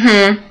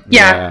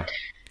 Yeah.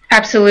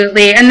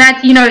 Absolutely. And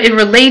that, it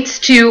relates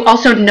to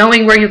also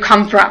knowing where you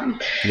come from.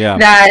 Yeah.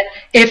 That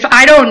if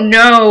I don't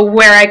know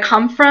where I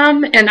come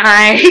from, and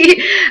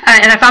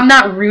if I'm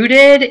not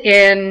rooted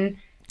in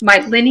my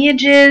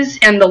lineages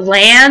and the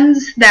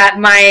lands that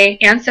my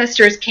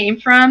ancestors came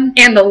from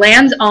and the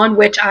lands on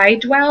which I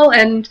dwell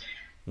and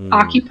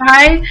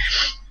occupy,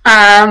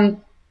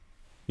 then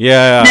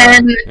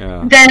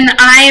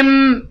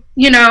I'm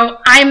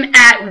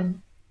at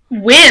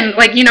whim.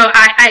 Like,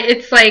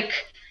 it's like,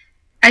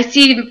 I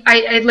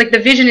like the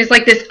vision is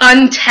like this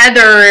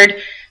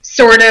untethered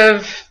sort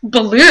of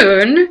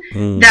balloon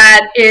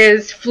that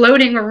is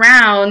floating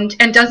around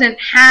and doesn't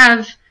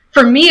have,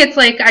 for me, it's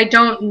like I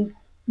don't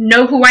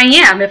know who I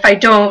am if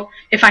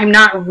I'm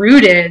not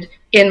rooted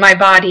in my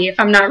body, if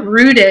I'm not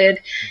rooted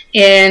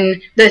in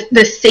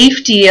the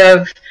safety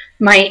of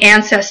my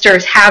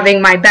ancestors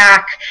having my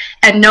back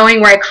and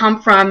knowing where I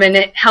come from. And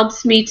it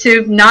helps me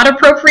to not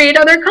appropriate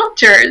other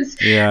cultures.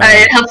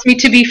 It helps me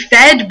to be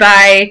fed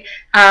by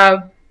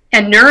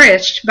and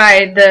nourished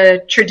by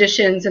the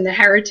traditions and the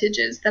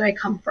heritages that I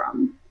come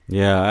from.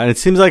 Yeah, and it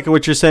seems like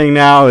what you're saying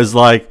now is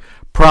like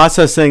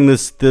processing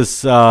this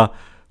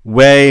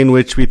way in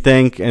which we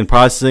think, and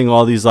processing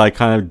all these like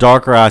kind of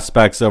darker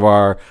aspects of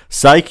our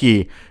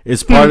psyche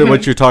is part of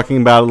what you're talking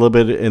about a little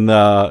bit in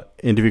the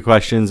interview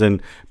questions. And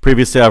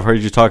previously I've heard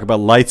you talk about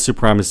light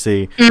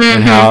supremacy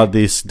and how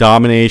this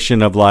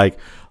domination of like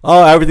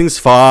oh, everything's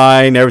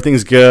fine,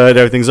 everything's good,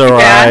 everything's all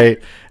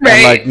right, and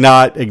right.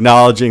 not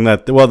acknowledging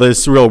that, well,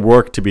 there's real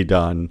work to be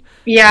done.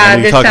 Yeah,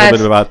 and you talk a little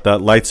bit about the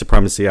light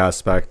supremacy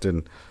aspect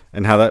and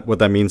what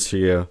that means to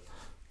you.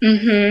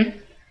 Mm-hmm.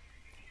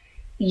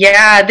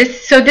 Yeah,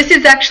 this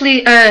is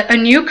actually a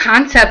new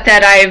concept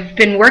that I've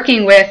been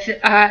working with,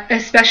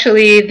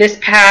 especially this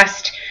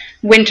past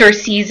winter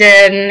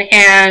season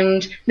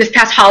and this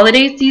past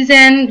holiday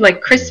season,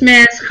 like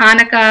Christmas,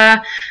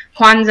 Hanukkah,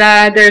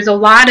 Kwanzaa. There's a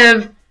lot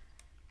of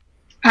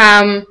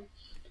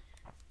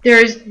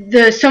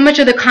so much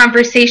of the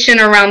conversation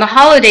around the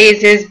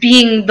holidays is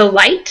being the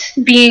light,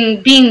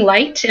 being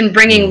light, and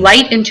bringing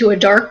light into a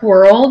dark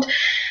world,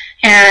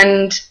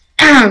 and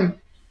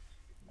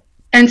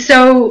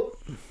so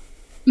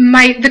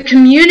the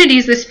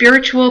communities, the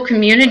spiritual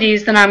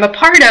communities that I'm a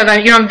part of,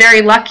 I'm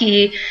very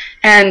lucky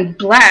and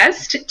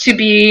blessed to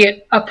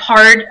be a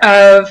part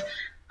of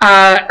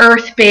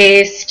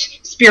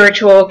earth-based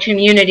spiritual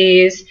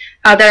communities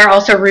that are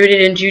also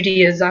rooted in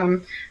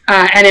Judaism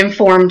and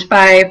informed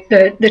by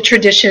the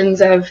traditions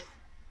of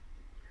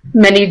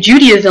many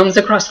Judaisms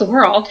across the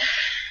world.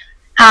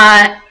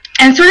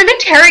 And sort of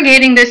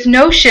interrogating this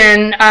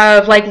notion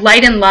of like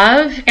light and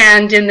love,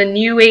 and in the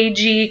New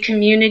Agey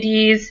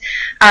communities,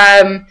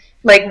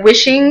 like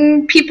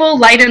wishing people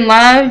light and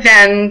love,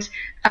 and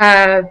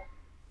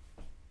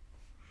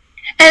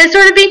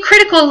sort of being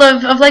critical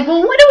of like,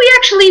 well, what do we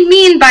actually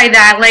mean by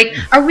that? Like,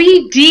 are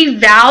we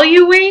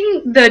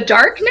devaluing the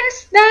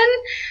darkness then?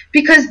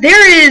 Because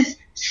there is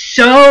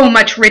so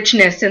much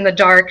richness in the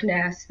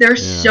darkness.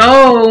 There's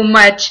so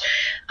much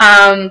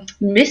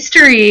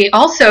mystery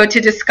also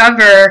to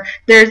discover.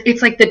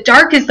 It's like the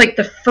dark is like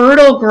the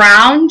fertile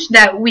ground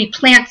that we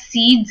plant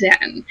seeds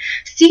in.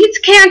 Seeds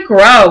can't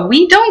grow.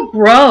 We don't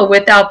grow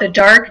without the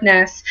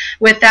darkness,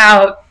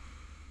 without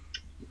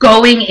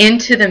going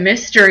into the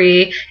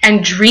mystery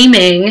and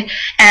dreaming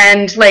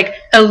and like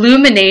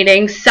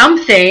illuminating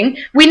something.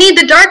 We need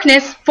the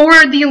darkness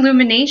for the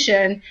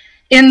illumination.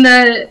 In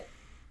the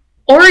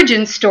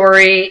origin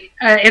story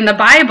in the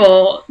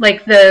Bible,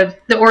 like the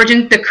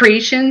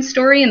creation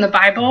story in the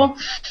Bible,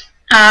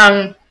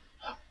 the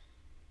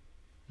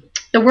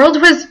world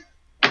was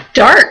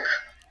dark.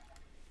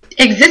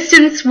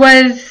 Existence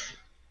was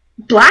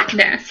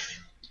blackness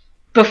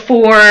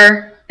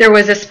before there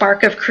was a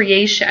spark of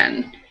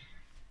creation.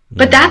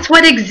 But that's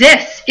what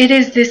exists. It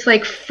is this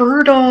like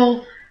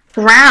fertile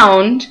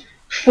ground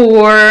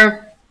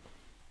for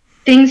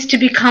things to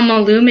become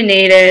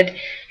illuminated.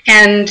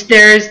 And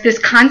there's this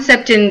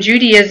concept in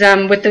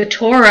Judaism with the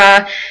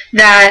Torah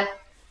that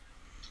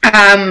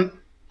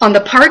on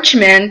the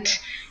parchment,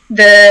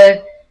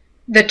 the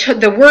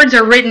words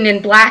are written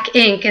in black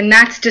ink, and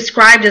that's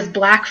described as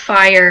black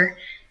fire.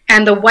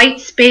 And the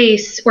white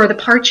space, or the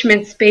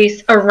parchment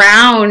space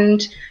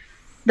around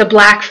the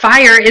black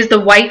fire, is the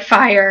white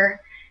fire.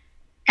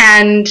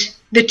 And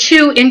the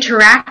two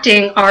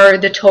interacting are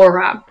the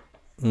Torah.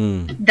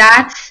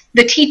 That's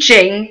the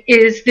teaching,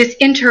 is this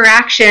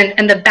interaction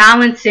and the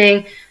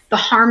balancing, the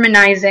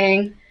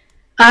harmonizing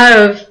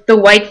of the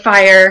white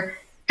fire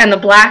and the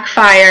black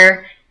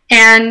fire,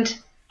 and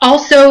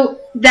also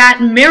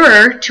that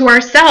mirror to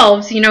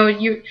ourselves.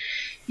 You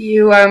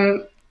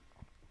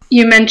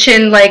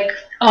mentioned like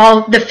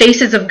all the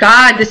faces of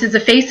God. This is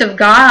a face of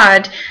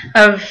God,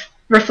 of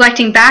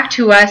reflecting back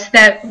to us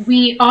that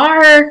we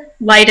are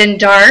light and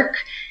dark,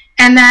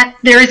 and that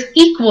there is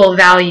equal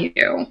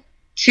value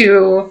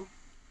to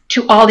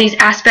all these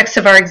aspects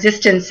of our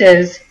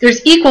existences.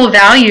 There's equal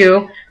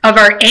value of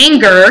our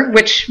anger,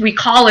 which we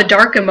call a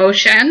dark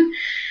emotion,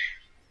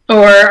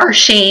 or our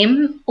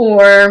shame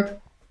or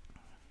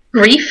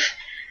grief,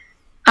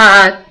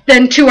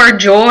 than to our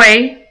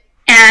joy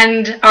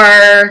and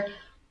our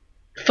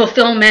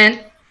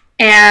fulfillment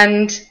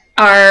and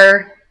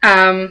our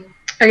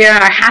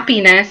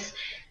happiness.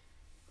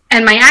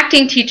 And my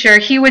acting teacher,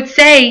 he would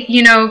say,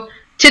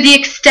 to the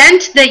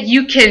extent that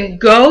you can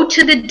go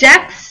to the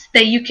depths,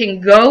 that you can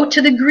go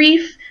to the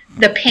grief,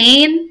 the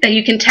pain, that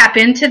you can tap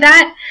into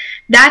that,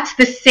 that's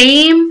the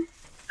same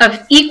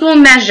of equal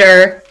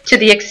measure to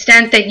the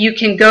extent that you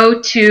can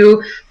go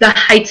to the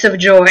heights of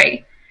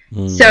joy.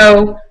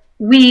 So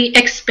we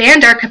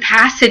expand our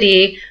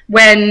capacity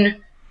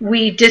when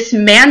we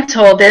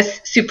dismantle this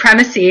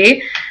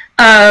supremacy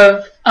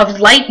of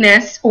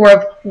lightness or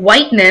of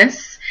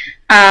whiteness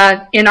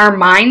in our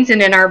minds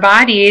and in our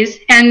bodies,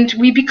 and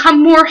we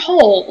become more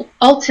whole.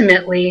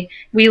 Ultimately,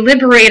 we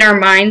liberate our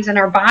minds and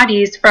our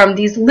bodies from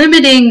these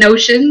limiting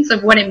notions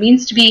of what it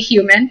means to be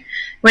human,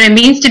 what it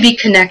means to be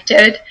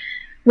connected,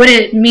 what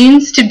it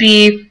means to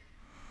be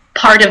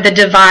part of the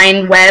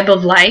divine web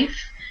of life.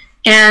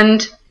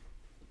 And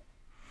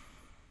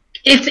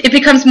it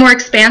becomes more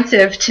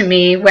expansive to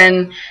me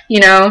when,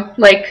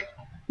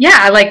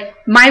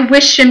 my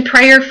wish and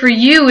prayer for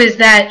you is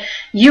that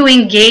you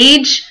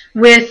engage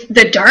with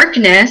the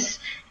darkness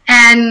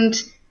and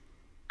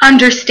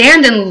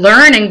understand and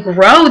learn and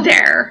grow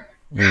there.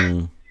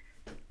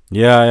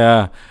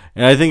 Yeah.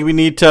 And I think we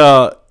need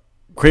to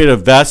create a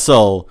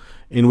vessel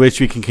in which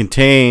we can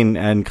contain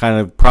and kind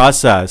of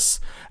process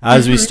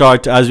as we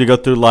go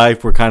through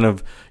life, we're kind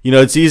of,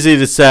 it's easy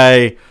to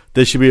say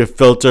there should be a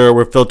filter.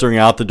 We're filtering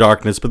out the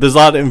darkness, but there's a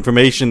lot of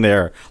information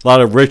there, a lot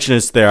of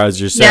richness there,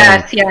 as you're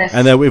saying. Yes.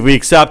 And then if we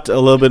accept a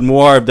little bit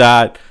more of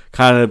that,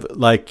 kind of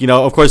like,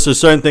 of course, there's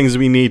certain things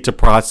we need to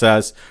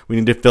process, we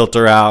need to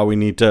filter out, we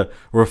need to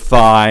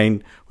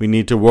refine, we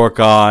need to work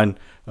on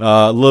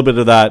a little bit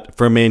of that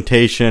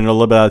fermentation, a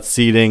little bit of that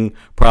seeding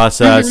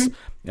process,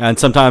 and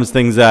sometimes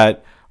things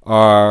that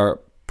are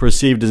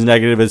perceived as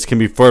negative as can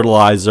be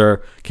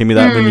fertilizer, can be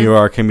that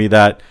manure, can be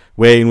that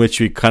way in which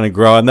we kind of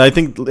grow. And I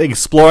think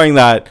exploring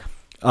that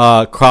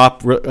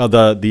crop,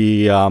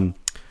 the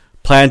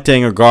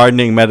planting or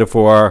gardening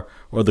metaphor,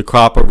 or the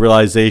crop of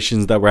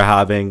realizations that we're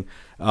having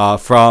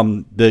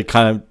from the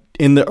kind of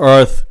in the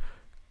earth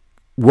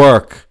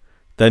work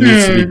that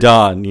needs to be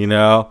done,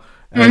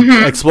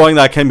 and exploring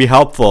that can be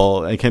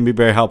helpful. It can be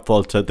very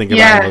helpful to think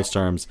about in those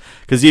terms,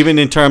 because even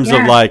in terms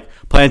of like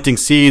planting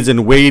seeds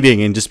and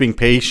waiting and just being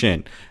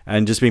patient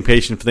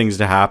for things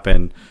to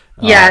happen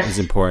is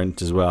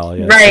important as well.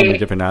 So many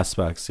different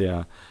aspects.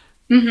 And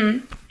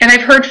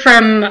I've heard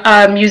from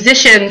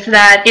musicians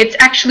that it's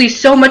actually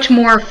so much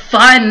more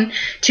fun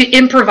to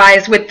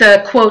improvise with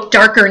the quote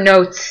darker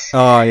notes.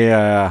 On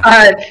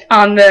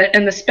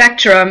the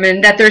spectrum,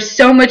 and that there's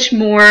so much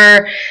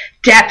more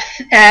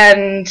depth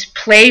and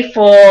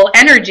playful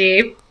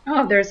energy.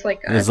 Oh, there's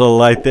like there's a little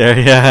light there.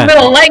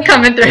 Little light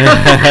coming through.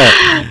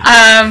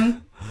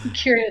 I'm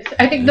curious.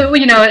 I think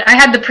I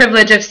had the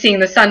privilege of seeing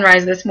the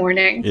sunrise this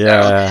morning.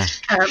 So,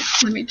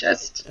 let me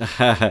just.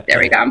 There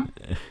we go.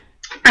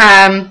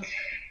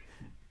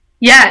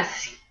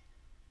 Yes,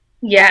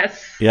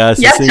 to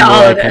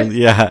all of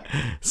this.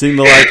 Seeing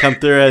the light come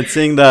through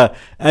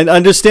and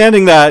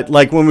understanding that,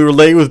 like, when we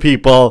relate with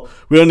people,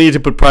 we don't need to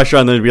put pressure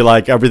on them to be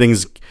like,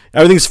 everything's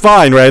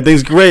fine, right?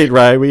 Everything's great,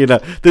 right?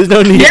 There's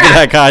no need for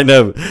that kind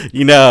of,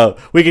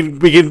 we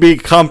can be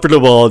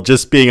comfortable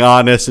just being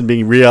honest and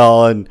being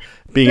real and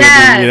being,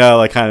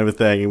 like kind of a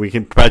thing. And we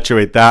can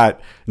perpetuate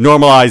that,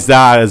 normalize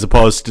that, as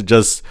opposed to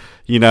just,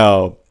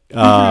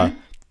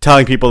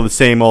 telling people the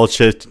same old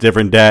shit,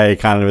 different day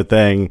kind of a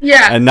thing.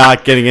 And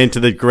not getting into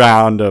the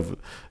ground of,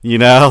 I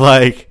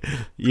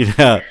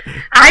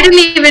didn't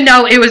even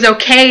know it was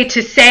okay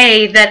to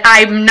say that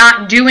I'm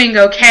not doing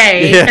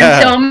okay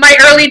until my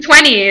early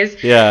 20s.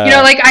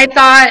 Like, I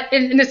thought,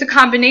 and it's a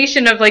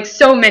combination of like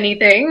so many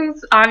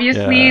things,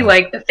 obviously,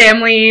 like the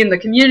family and the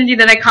community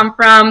that I come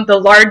from, the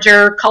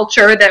larger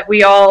culture that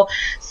we all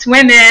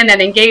swim in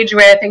and engage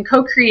with and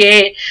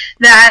co-create,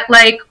 that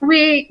like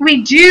we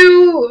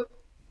do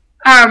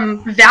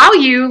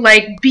value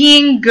like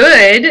being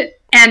good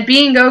and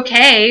being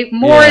okay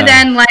more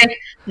than like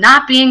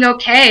not being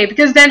okay,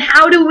 because then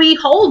how do we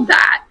hold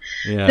that?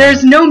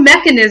 There's no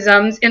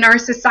mechanisms in our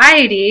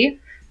society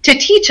to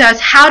teach us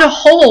how to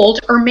hold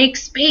or make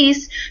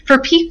space for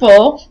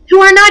people who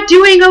are not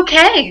doing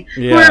okay,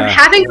 who are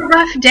having a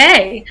rough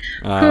day,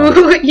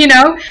 who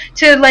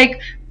to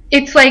like,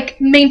 it's like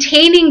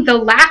maintaining the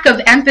lack of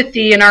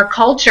empathy in our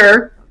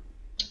culture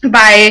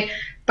by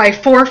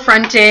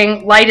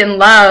forefronting light and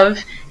love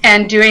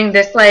and doing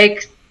this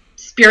like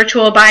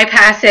spiritual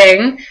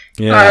bypassing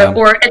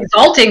or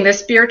exalting this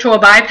spiritual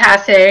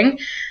bypassing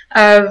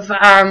of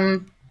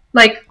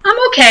like,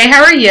 I'm okay,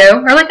 how are you?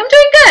 Or like, I'm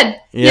doing good.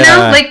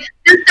 Like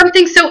there's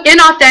something so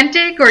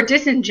inauthentic or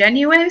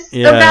disingenuous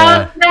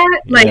about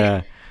that.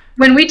 Like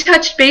when we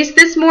touched base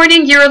this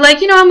morning, you were like,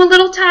 I'm a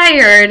little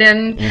tired,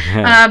 and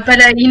but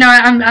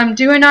I'm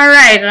doing all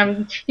right, and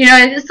I'm,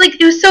 it's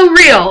like it was so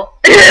real.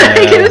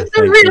 It was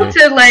so real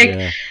to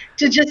like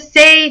to just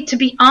say, to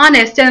be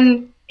honest,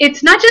 and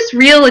it's not just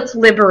real; it's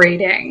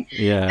liberating.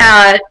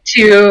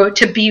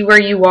 To be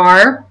where you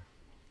are,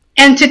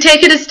 and to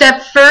take it a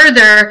step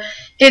further,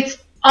 it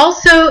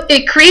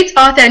creates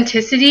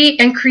authenticity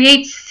and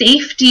creates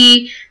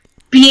safety,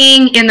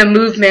 being in the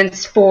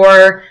movements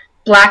for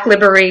Black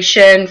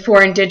liberation,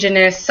 for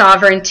Indigenous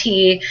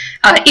sovereignty,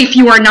 if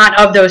you are not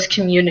of those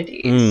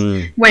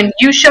communities. When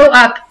you show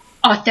up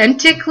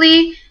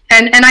authentically,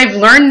 and I've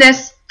learned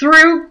this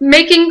through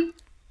making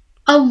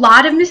a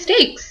lot of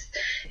mistakes,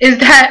 is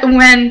that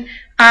when,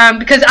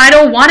 because I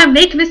don't want to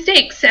make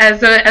mistakes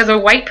as a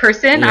white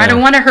person, I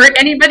don't want to hurt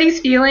anybody's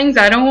feelings,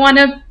 I don't want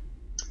to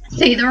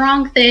say the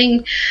wrong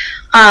thing,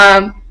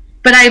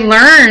 but I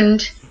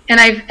learned, and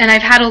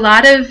I've had a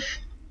lot of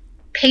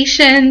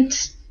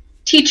patient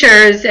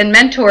teachers and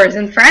mentors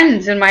and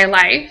friends in my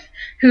life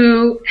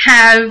who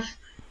have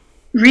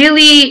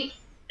really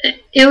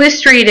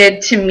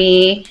illustrated to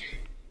me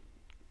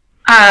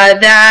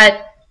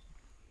that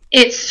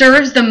it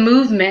serves the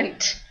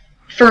movement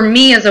for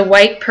me as a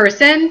white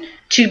person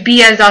to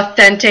be as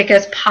authentic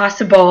as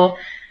possible,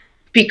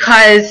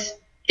 because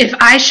if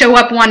I show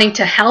up wanting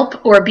to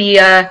help or be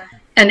an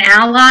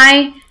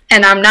ally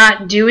and I'm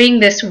not doing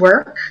this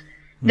work,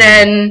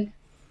 then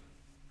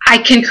I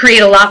can create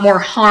a lot more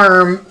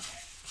harm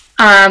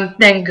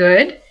than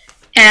good.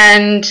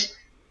 And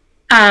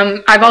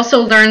I've also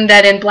learned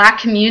that in Black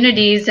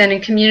communities and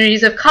in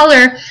communities of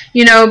color,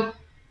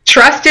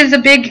 trust is a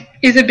big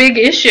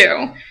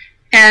issue,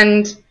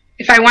 and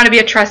if I want to be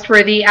a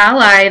trustworthy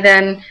ally,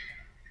 then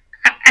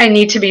I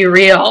need to be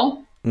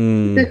real.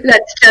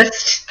 That's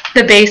just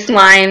the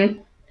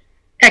baseline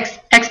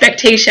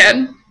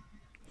expectation.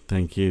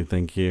 Thank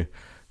you.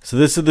 So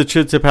this is the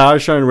Truth to Power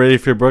Show on Radio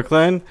Free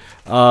Brooklyn.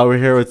 We're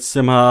here with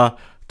Simha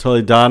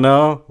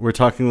Toledano. We're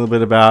talking a little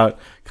bit about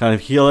kind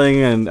of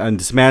healing and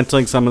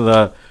dismantling some of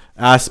the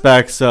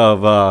aspects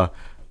of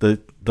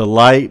the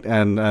light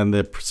and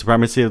the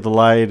supremacy of the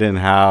light, and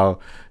how,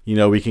 you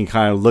know, we can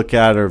kind of look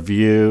at or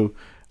view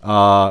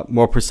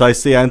more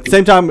precisely. And at the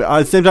same time,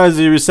 as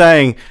you were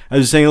saying, a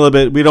little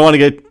bit, we don't want to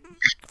get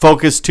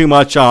focused too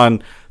much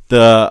on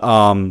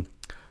the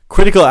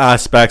critical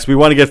aspects. We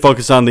want to get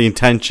focused on the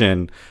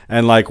intention,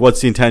 and like,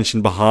 what's the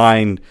intention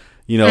behind,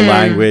 you know,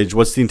 language?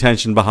 What's the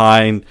intention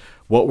behind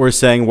what we're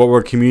saying, what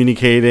we're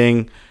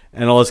communicating,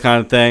 and all this kind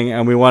of thing.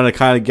 And we want to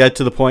kind of get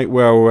to the point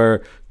where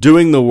we're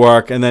doing the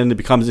work, and then it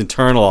becomes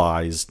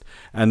internalized,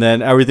 and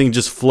then everything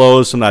just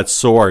flows from that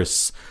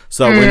source,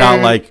 so that we're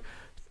not like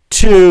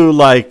too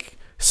like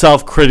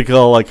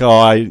self-critical, like, oh,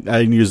 I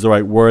didn't use the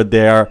right word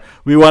there.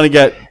 We want to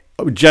get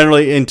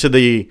generally into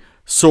the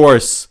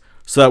source,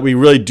 so that we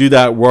really do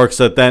that work,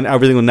 so that then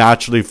everything will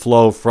naturally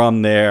flow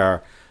from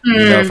there, you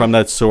know, from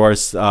that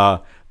source,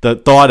 the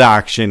thought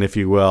action, if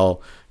you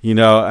will, you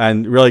know,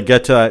 and really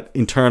get to that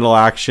internal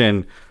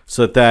action.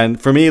 So that then,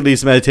 for me at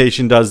least,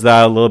 meditation does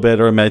that a little bit,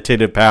 or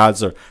meditative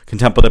paths or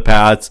contemplative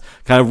paths,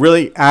 kind of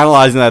really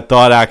analyzing that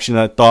thought action,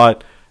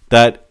 that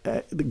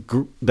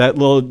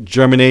little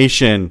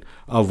germination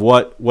of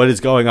what is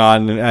going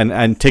on,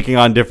 and taking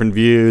on different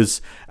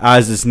views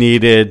as is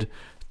needed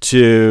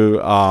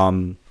to,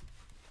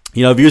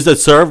 you know, views that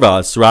serve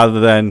us, rather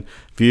than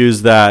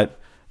views that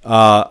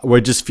we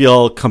just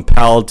feel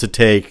compelled to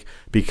take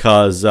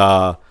because,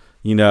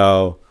 you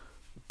know,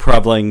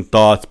 prevalent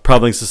thoughts,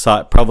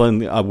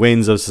 prevalent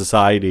winds of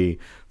society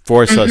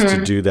force us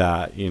to do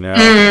that, you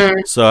know.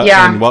 So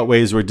in what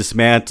ways we're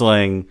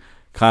dismantling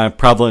kind of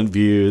prevalent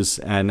views,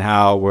 and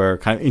how we're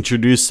kind of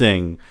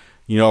introducing,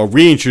 you know, or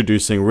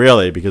reintroducing,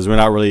 really, because we're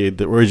not really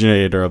the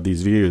originator of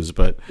these views,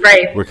 but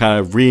we're kind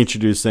of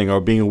reintroducing,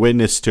 or being a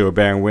witness to, or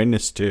bearing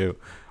witness to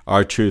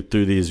our truth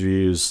through these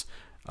views.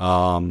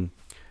 And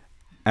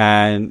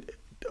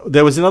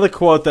there was another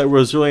quote that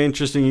was really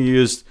interesting. You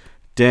used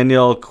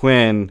Daniel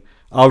Quinn.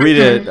 I'll read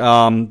it.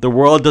 The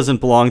world doesn't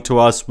belong to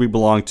us. We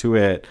belong to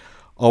it.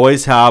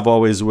 Always have,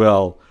 always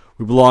will.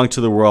 We belong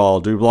to the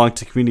world. We belong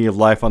to the community of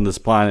life on this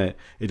planet.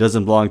 It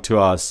doesn't belong to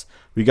us.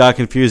 We got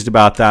confused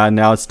about that, and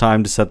now it's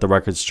time to set the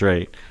record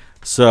straight.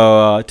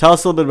 So tell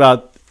us a little bit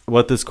about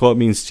what this quote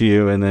means to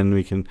you, and then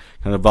we can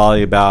kind of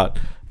volley about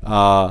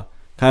kind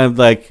of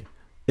like,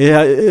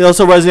 it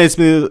also resonates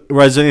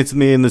with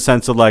me in the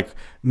sense of like,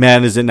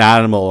 man is an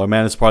animal, or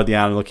man is part of the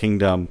animal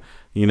kingdom,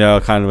 you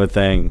know, kind of a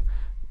thing.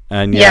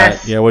 And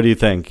what do you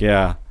think?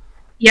 Yeah.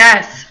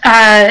 Yes.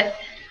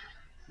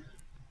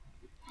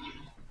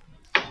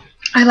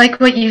 I like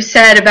what you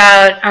said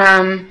about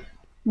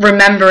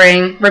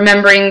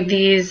remembering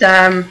these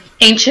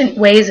ancient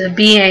ways of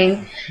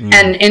being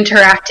and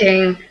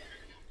interacting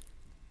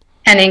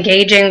and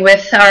engaging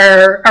with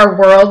our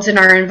worlds and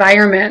our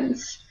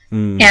environments.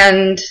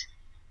 And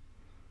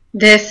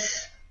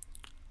this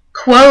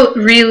quote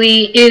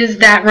really is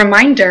that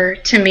reminder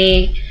to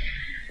me.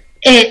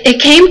 It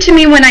came to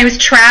me when I was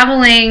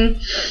traveling.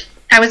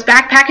 I was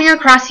backpacking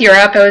across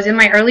Europe. I was in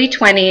my early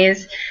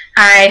 20s.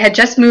 I had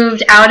just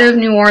moved out of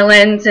New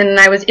Orleans, and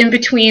I was in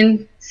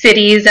between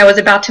cities. I was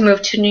about to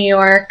move to New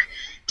York.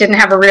 Didn't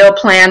have a real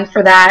plan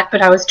for that,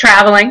 but I was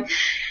traveling.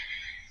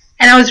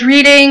 And I was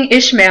reading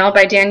Ishmael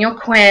by Daniel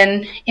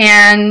Quinn,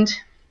 and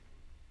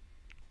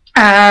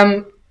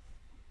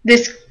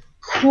this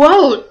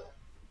quote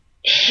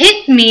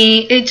hit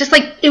me.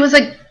 It was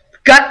like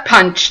gut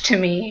punch to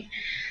me,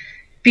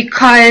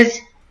 because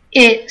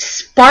it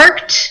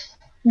sparked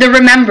the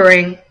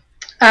remembering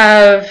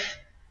of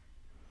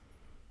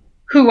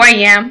who I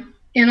am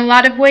in a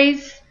lot of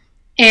ways,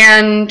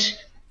 and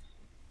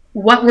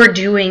what we're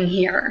doing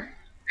here.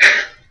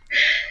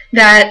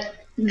 That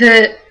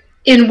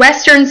in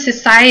Western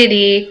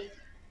society,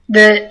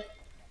 the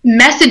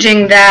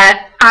messaging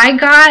that I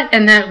got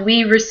and that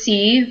we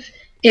receive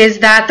is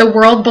that the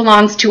world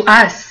belongs to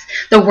us.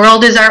 The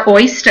world is our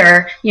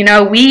oyster. You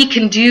know, we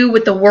can do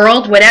with the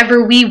world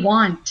whatever we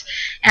want.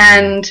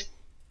 And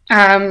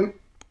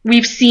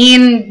we've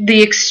seen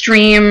the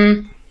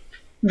extreme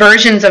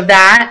versions of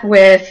that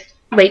with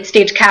late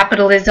stage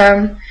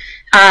capitalism,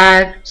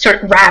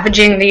 sort of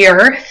ravaging the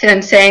earth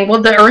and saying,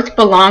 well, the earth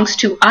belongs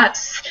to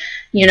us.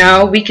 You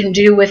know, we can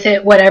do with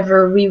it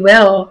whatever we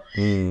will.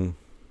 And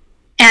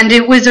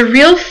it was a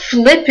real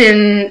flip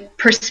in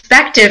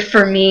perspective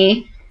for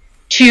me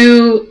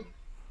to,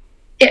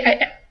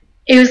 it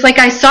was like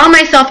I saw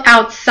myself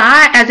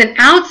outside as an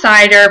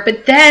outsider,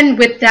 but then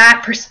with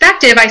that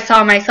perspective, I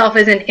saw myself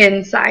as an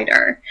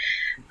insider.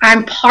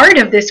 I'm part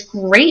of this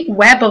great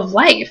web of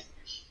life.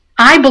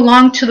 I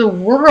belong to the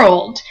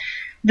world.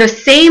 The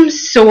same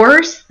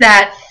source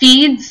that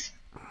feeds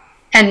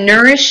and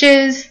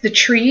nourishes the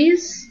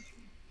trees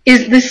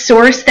is the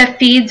source that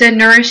feeds and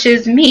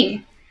nourishes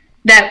me,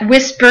 that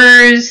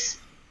whispers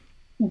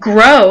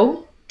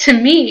grow to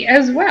me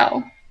as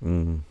well,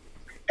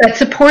 that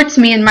supports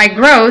me in my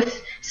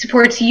growth,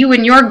 supports you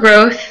in your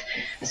growth,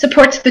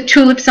 supports the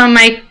tulips on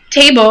my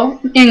table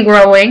in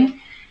growing.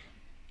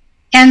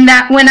 And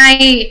that when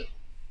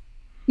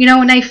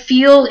I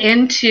feel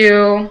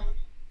into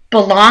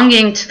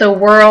belonging to the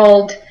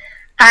world,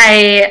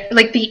 I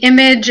like the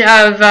image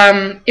of,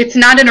 it's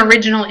not an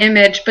original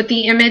image, but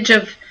the image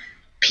of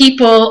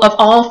people of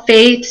all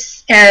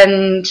faiths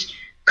and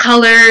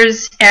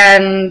colors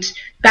and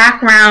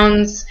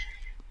backgrounds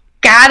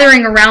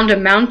gathering around a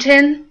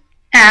mountain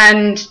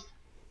and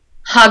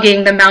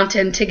hugging the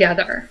mountain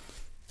together.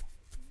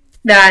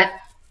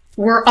 That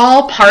we're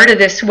all part of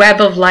this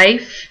web of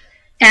life,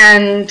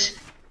 and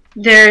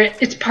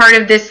it's part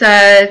of this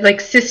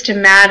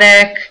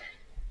systematic,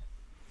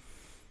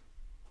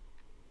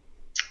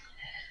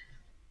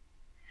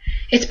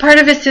 it's part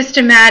of a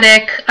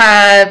systematic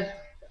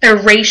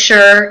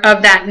erasure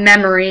of that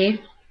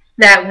memory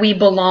that we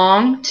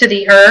belong to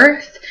the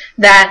earth,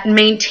 that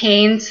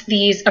maintains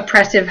these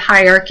oppressive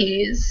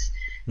hierarchies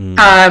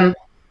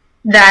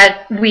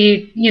that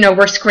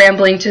we're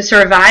scrambling to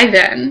survive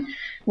in,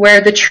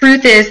 where the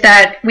truth is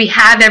that we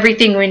have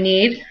everything we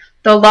need.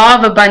 The law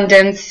of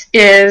abundance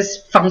is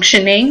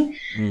functioning.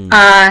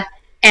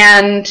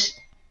 And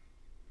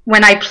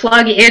when I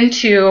plug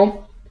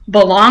into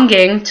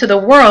belonging to the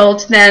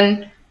world,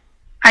 then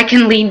I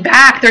can lean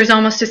back. There's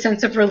almost a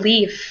sense of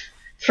relief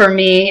for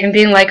me and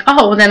being like,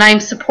 oh, well, then I'm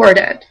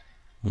supported.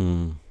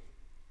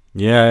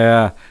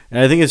 Yeah. And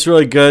I think it's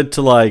really good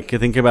to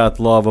think about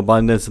the law of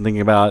abundance and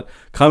thinking about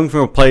coming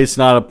from a place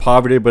not of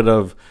poverty, but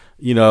of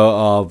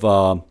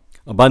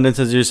abundance,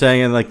 as you're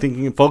saying,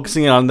 and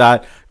focusing on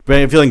that,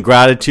 feeling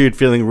gratitude,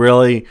 feeling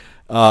really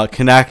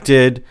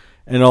connected,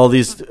 and all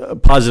these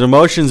positive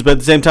emotions. But at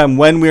the same time,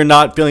 when we're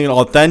not feeling it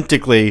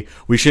authentically,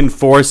 we shouldn't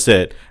force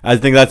it. I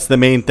think that's the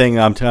main thing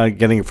I'm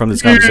getting from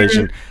this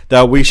conversation,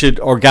 that we should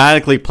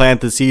organically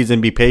plant the seeds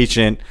and be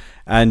patient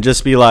and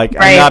just be and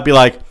not be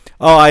like,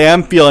 oh, I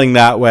am feeling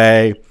that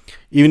way,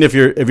 even if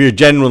you're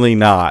genuinely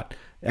not.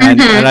 And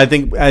and I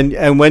think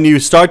and when you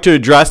start to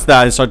address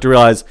that and start to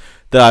realize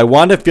that I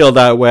want to feel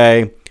that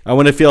way, I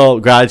want to feel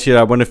gratitude,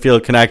 I want to feel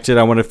connected,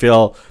 I want to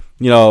feel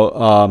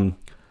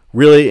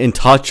really in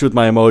touch with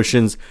my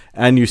emotions,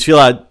 and you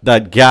feel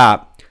that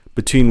gap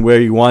between where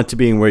you want to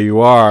be and where you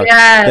are,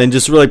 then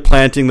just really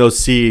planting those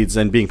seeds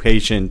and being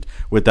patient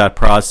with that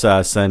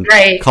process and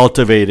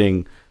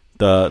cultivating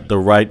the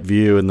right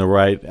view and the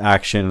right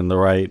action and the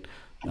right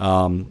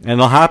and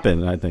it'll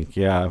happen, I think.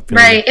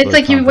 Right. It's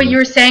like what you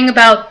were saying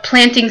about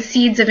planting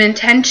seeds of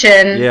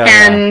intention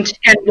and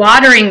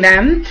watering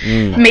them,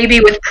 maybe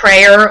with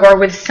prayer or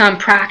with some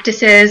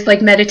practices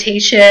like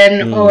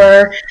meditation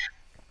or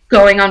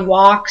going on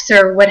walks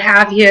or what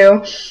have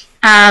you.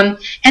 And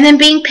then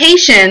being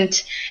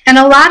patient. And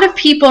a lot of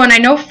people, and I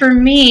know for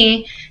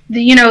me,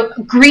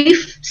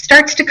 grief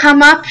starts to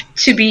come up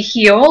to be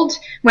healed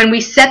when we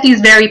set these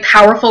very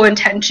powerful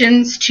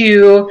intentions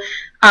to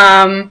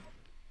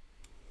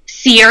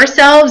see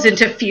ourselves and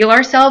to feel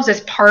ourselves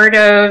as part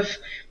of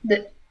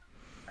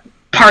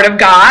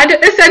God,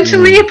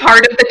 essentially,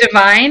 part of the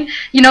divine.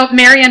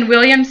 Marianne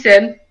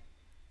Williamson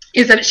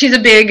she's a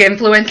big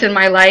influence in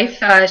my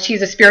life.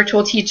 She's a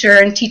spiritual teacher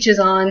and teaches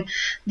on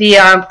the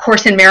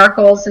Course in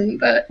Miracles and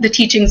the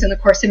teachings in the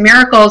Course in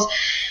Miracles.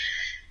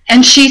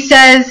 And she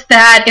says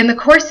that in the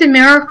Course in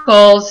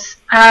Miracles,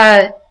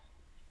 the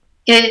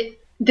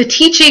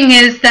teaching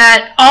is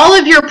that all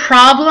of your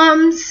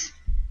problems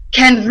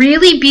can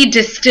really be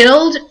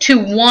distilled to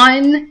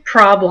one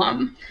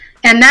problem.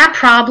 And that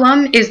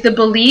problem is the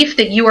belief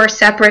that you are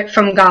separate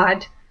from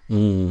God.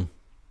 And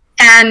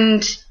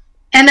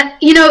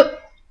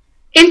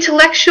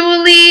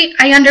intellectually,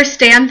 I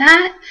understand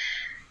that.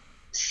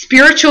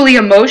 Spiritually,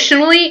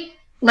 emotionally,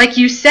 like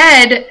you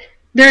said,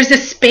 there's a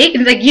space,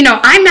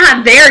 I'm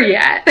not there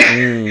yet.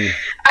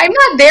 I'm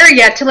not there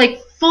yet to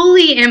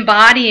fully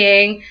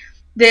embodying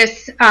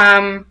this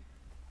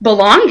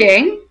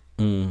belonging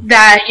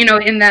that,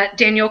 in that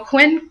Daniel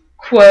Quinn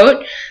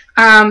quote,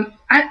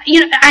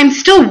 I'm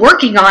still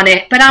working on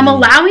it, but I'm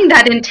allowing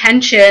that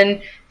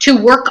intention to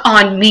work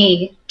on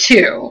me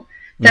too.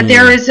 That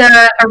there is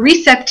a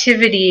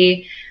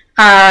receptivity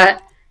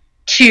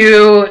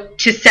to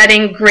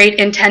setting great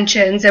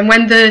intentions, and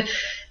when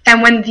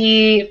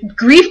the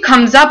grief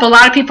comes up, a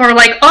lot of people are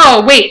like,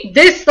 "Oh, wait,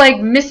 this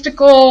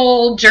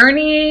mystical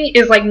journey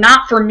is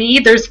not for me.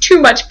 There's too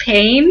much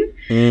pain."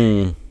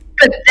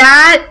 But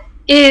that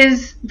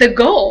is the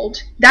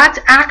gold. That's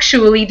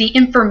actually the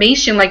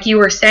information, like you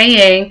were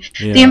saying,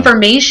 the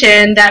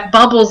information that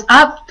bubbles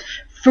up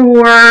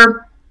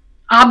for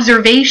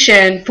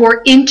observation,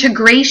 for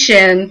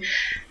integration,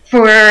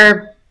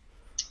 for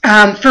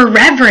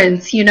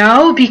reverence,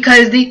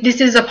 because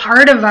this is a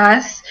part of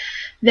us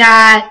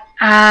that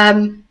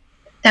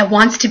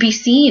wants to be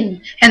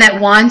seen, and that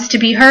wants to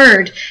be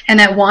heard, and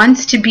that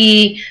wants to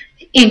be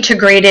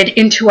integrated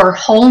into our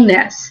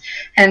wholeness.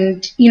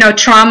 And,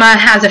 trauma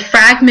has a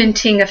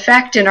fragmenting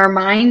effect in our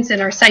minds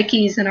and our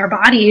psyches and our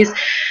bodies.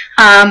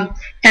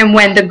 And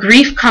when the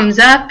grief comes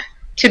up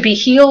to be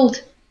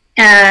healed,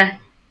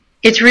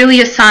 it's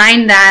really a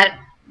sign that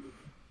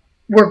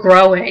we're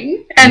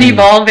growing and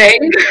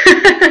evolving.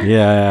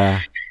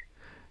 Yeah.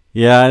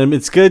 And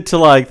it's good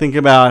to think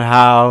about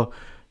how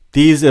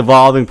these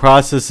evolving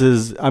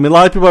processes, I mean, a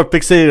lot of people are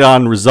fixated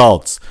on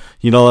results,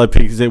 whether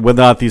or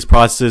not these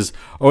processes,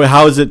 or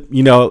how is it,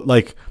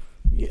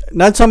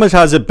 not so much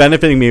how is it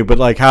benefiting me, but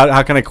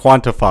how can I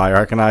quantify, or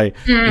how can I,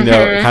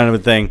 kind of a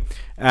thing.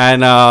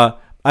 And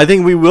I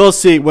think we will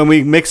see, when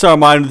we mix our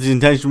mind with the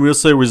intention, we'll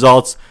see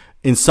results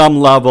in some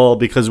level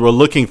because we're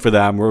looking for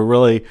them. We're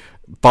really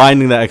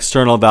finding that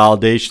external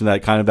validation,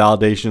 that kind of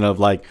validation of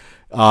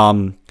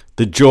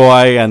the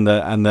joy and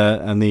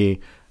the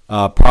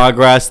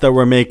progress that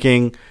we're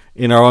making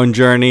in our own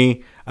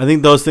journey. I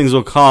think those things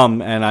will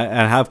come and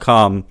have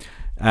come,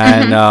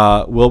 and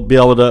we'll be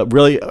able to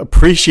really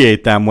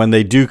appreciate them when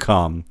they do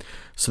come.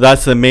 So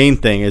that's the main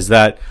thing, is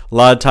that a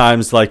lot of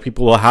times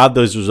people will have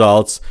those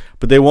results,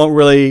 but they won't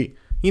really,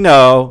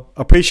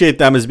 appreciate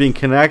them as being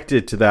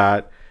connected to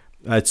that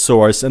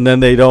source, and then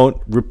they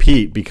don't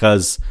repeat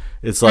because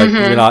it's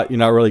you're not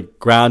really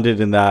grounded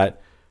in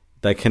that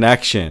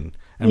connection.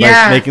 And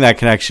by making that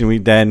connection, we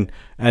then,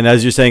 and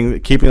as you're saying,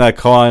 keeping that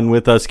koan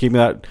with us,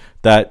 keeping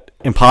that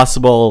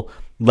impossible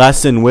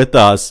lesson with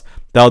us,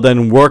 that'll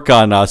then work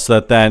on us, so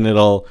that then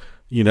it'll,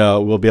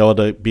 we'll be able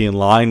to be in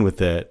line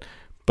with it.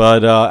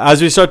 But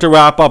as we start to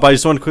wrap up, I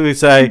just want to quickly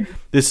say,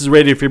 this is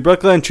Radio Free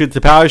Brooklyn, Truth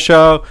to Power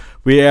Show.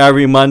 We air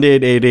every Monday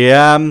at 8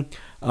 a.m.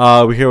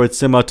 We're here with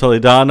Sima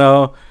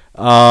Toledano.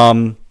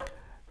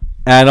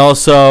 And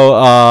also,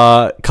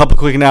 a couple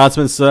quick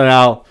announcements. So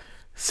now,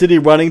 City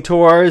Running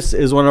Tours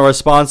is one of our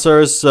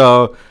sponsors.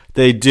 So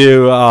they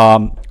do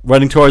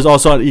running tours.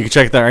 Also, you can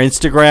check their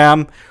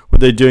Instagram, where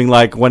they're doing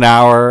 1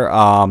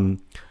 hour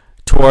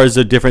tours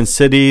of different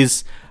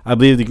cities. I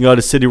believe you can go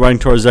to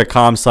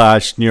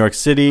cityrunningtours.com/New York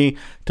City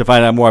to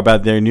find out more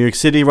about their New York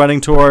City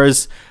running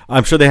tours.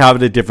 I'm sure they have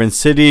it at different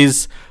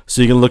cities,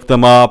 so you can look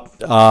them up.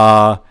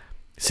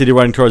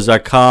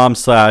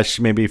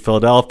 cityrunningtours.com/ maybe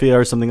Philadelphia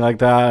or something like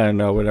that. I don't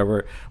know,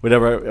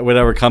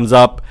 whatever comes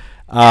up.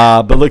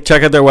 But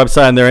check out their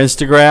website and their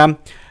Instagram.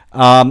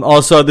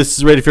 Also, this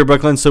is Radio Free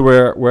Brooklyn, so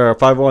we're a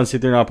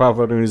 501c3 nonprofit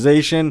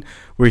organization.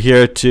 We're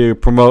here to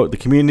promote the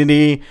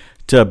community,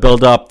 to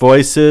build up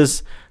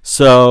voices.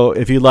 So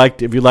if you like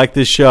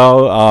this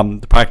show,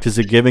 the practice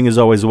of giving is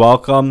always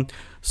welcome.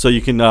 So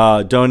you can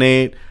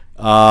donate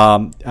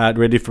at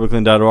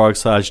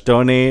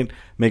radioforbrooklyn.org/donate.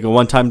 Make a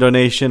one-time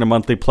donation, a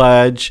monthly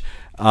pledge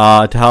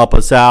to help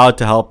us out,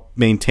 to help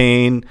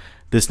maintain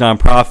this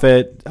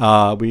nonprofit.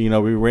 We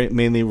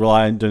mainly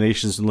rely on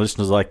donations from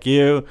listeners like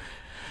you.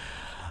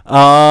 So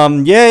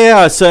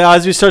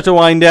as we start to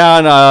wind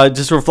down,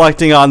 just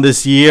reflecting on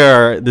this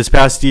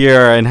past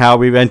year, and how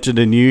we've entered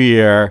a new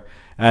year.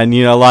 And,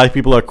 a lot of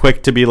people are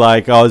quick to be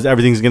like, oh,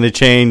 everything's going to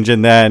change.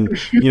 And then,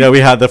 we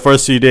had the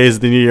first few days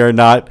of the new year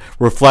not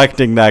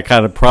reflecting that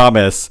kind of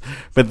promise.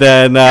 But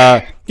then,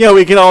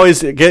 we can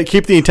always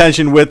keep the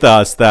intention with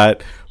us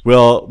that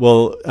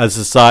we'll, as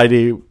a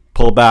society,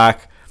 pull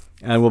back,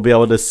 and we'll be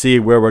able to see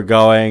where we're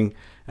going,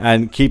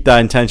 and keep that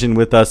intention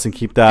with us, and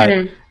keep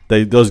that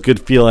those good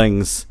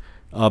feelings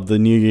of the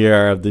new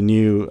year, of the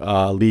new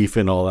leaf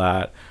and all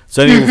that.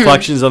 So any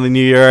reflections on the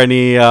new year?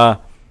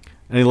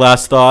 Any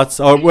last thoughts?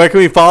 Or where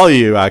can we follow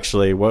you,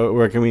 actually?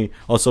 Where can we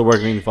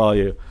follow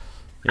you?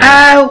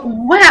 Yeah.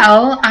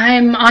 Well,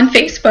 I'm on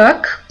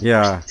Facebook.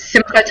 Yeah.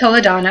 Simcha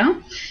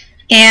Toledano.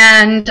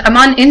 And I'm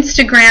on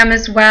Instagram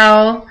as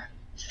well.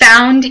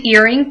 Found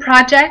Earring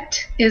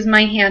Project is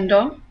my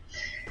handle.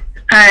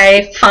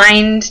 I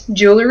find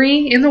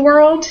jewelry in the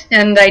world,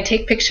 and I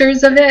take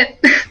pictures of it.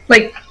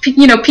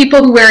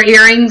 People who wear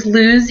earrings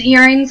lose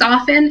earrings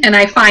often, and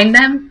I find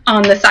them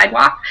on the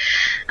sidewalk.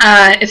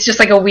 It's just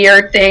a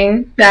weird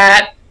thing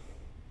that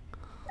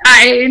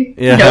I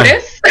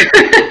notice.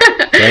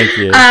 Thank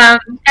you.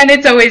 And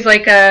it's always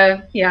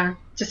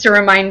just a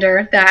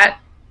reminder that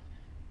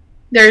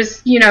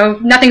there's,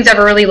 nothing's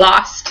ever really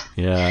lost.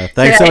 Yeah.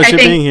 Thanks so much for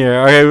being here.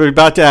 All right, we're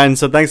about to end,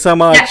 so thanks so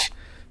much. Yeah.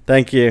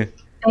 Thank you.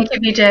 Thank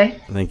you, BJ.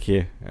 Thank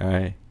you. All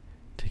right.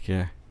 Take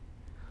care.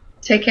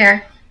 Take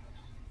care.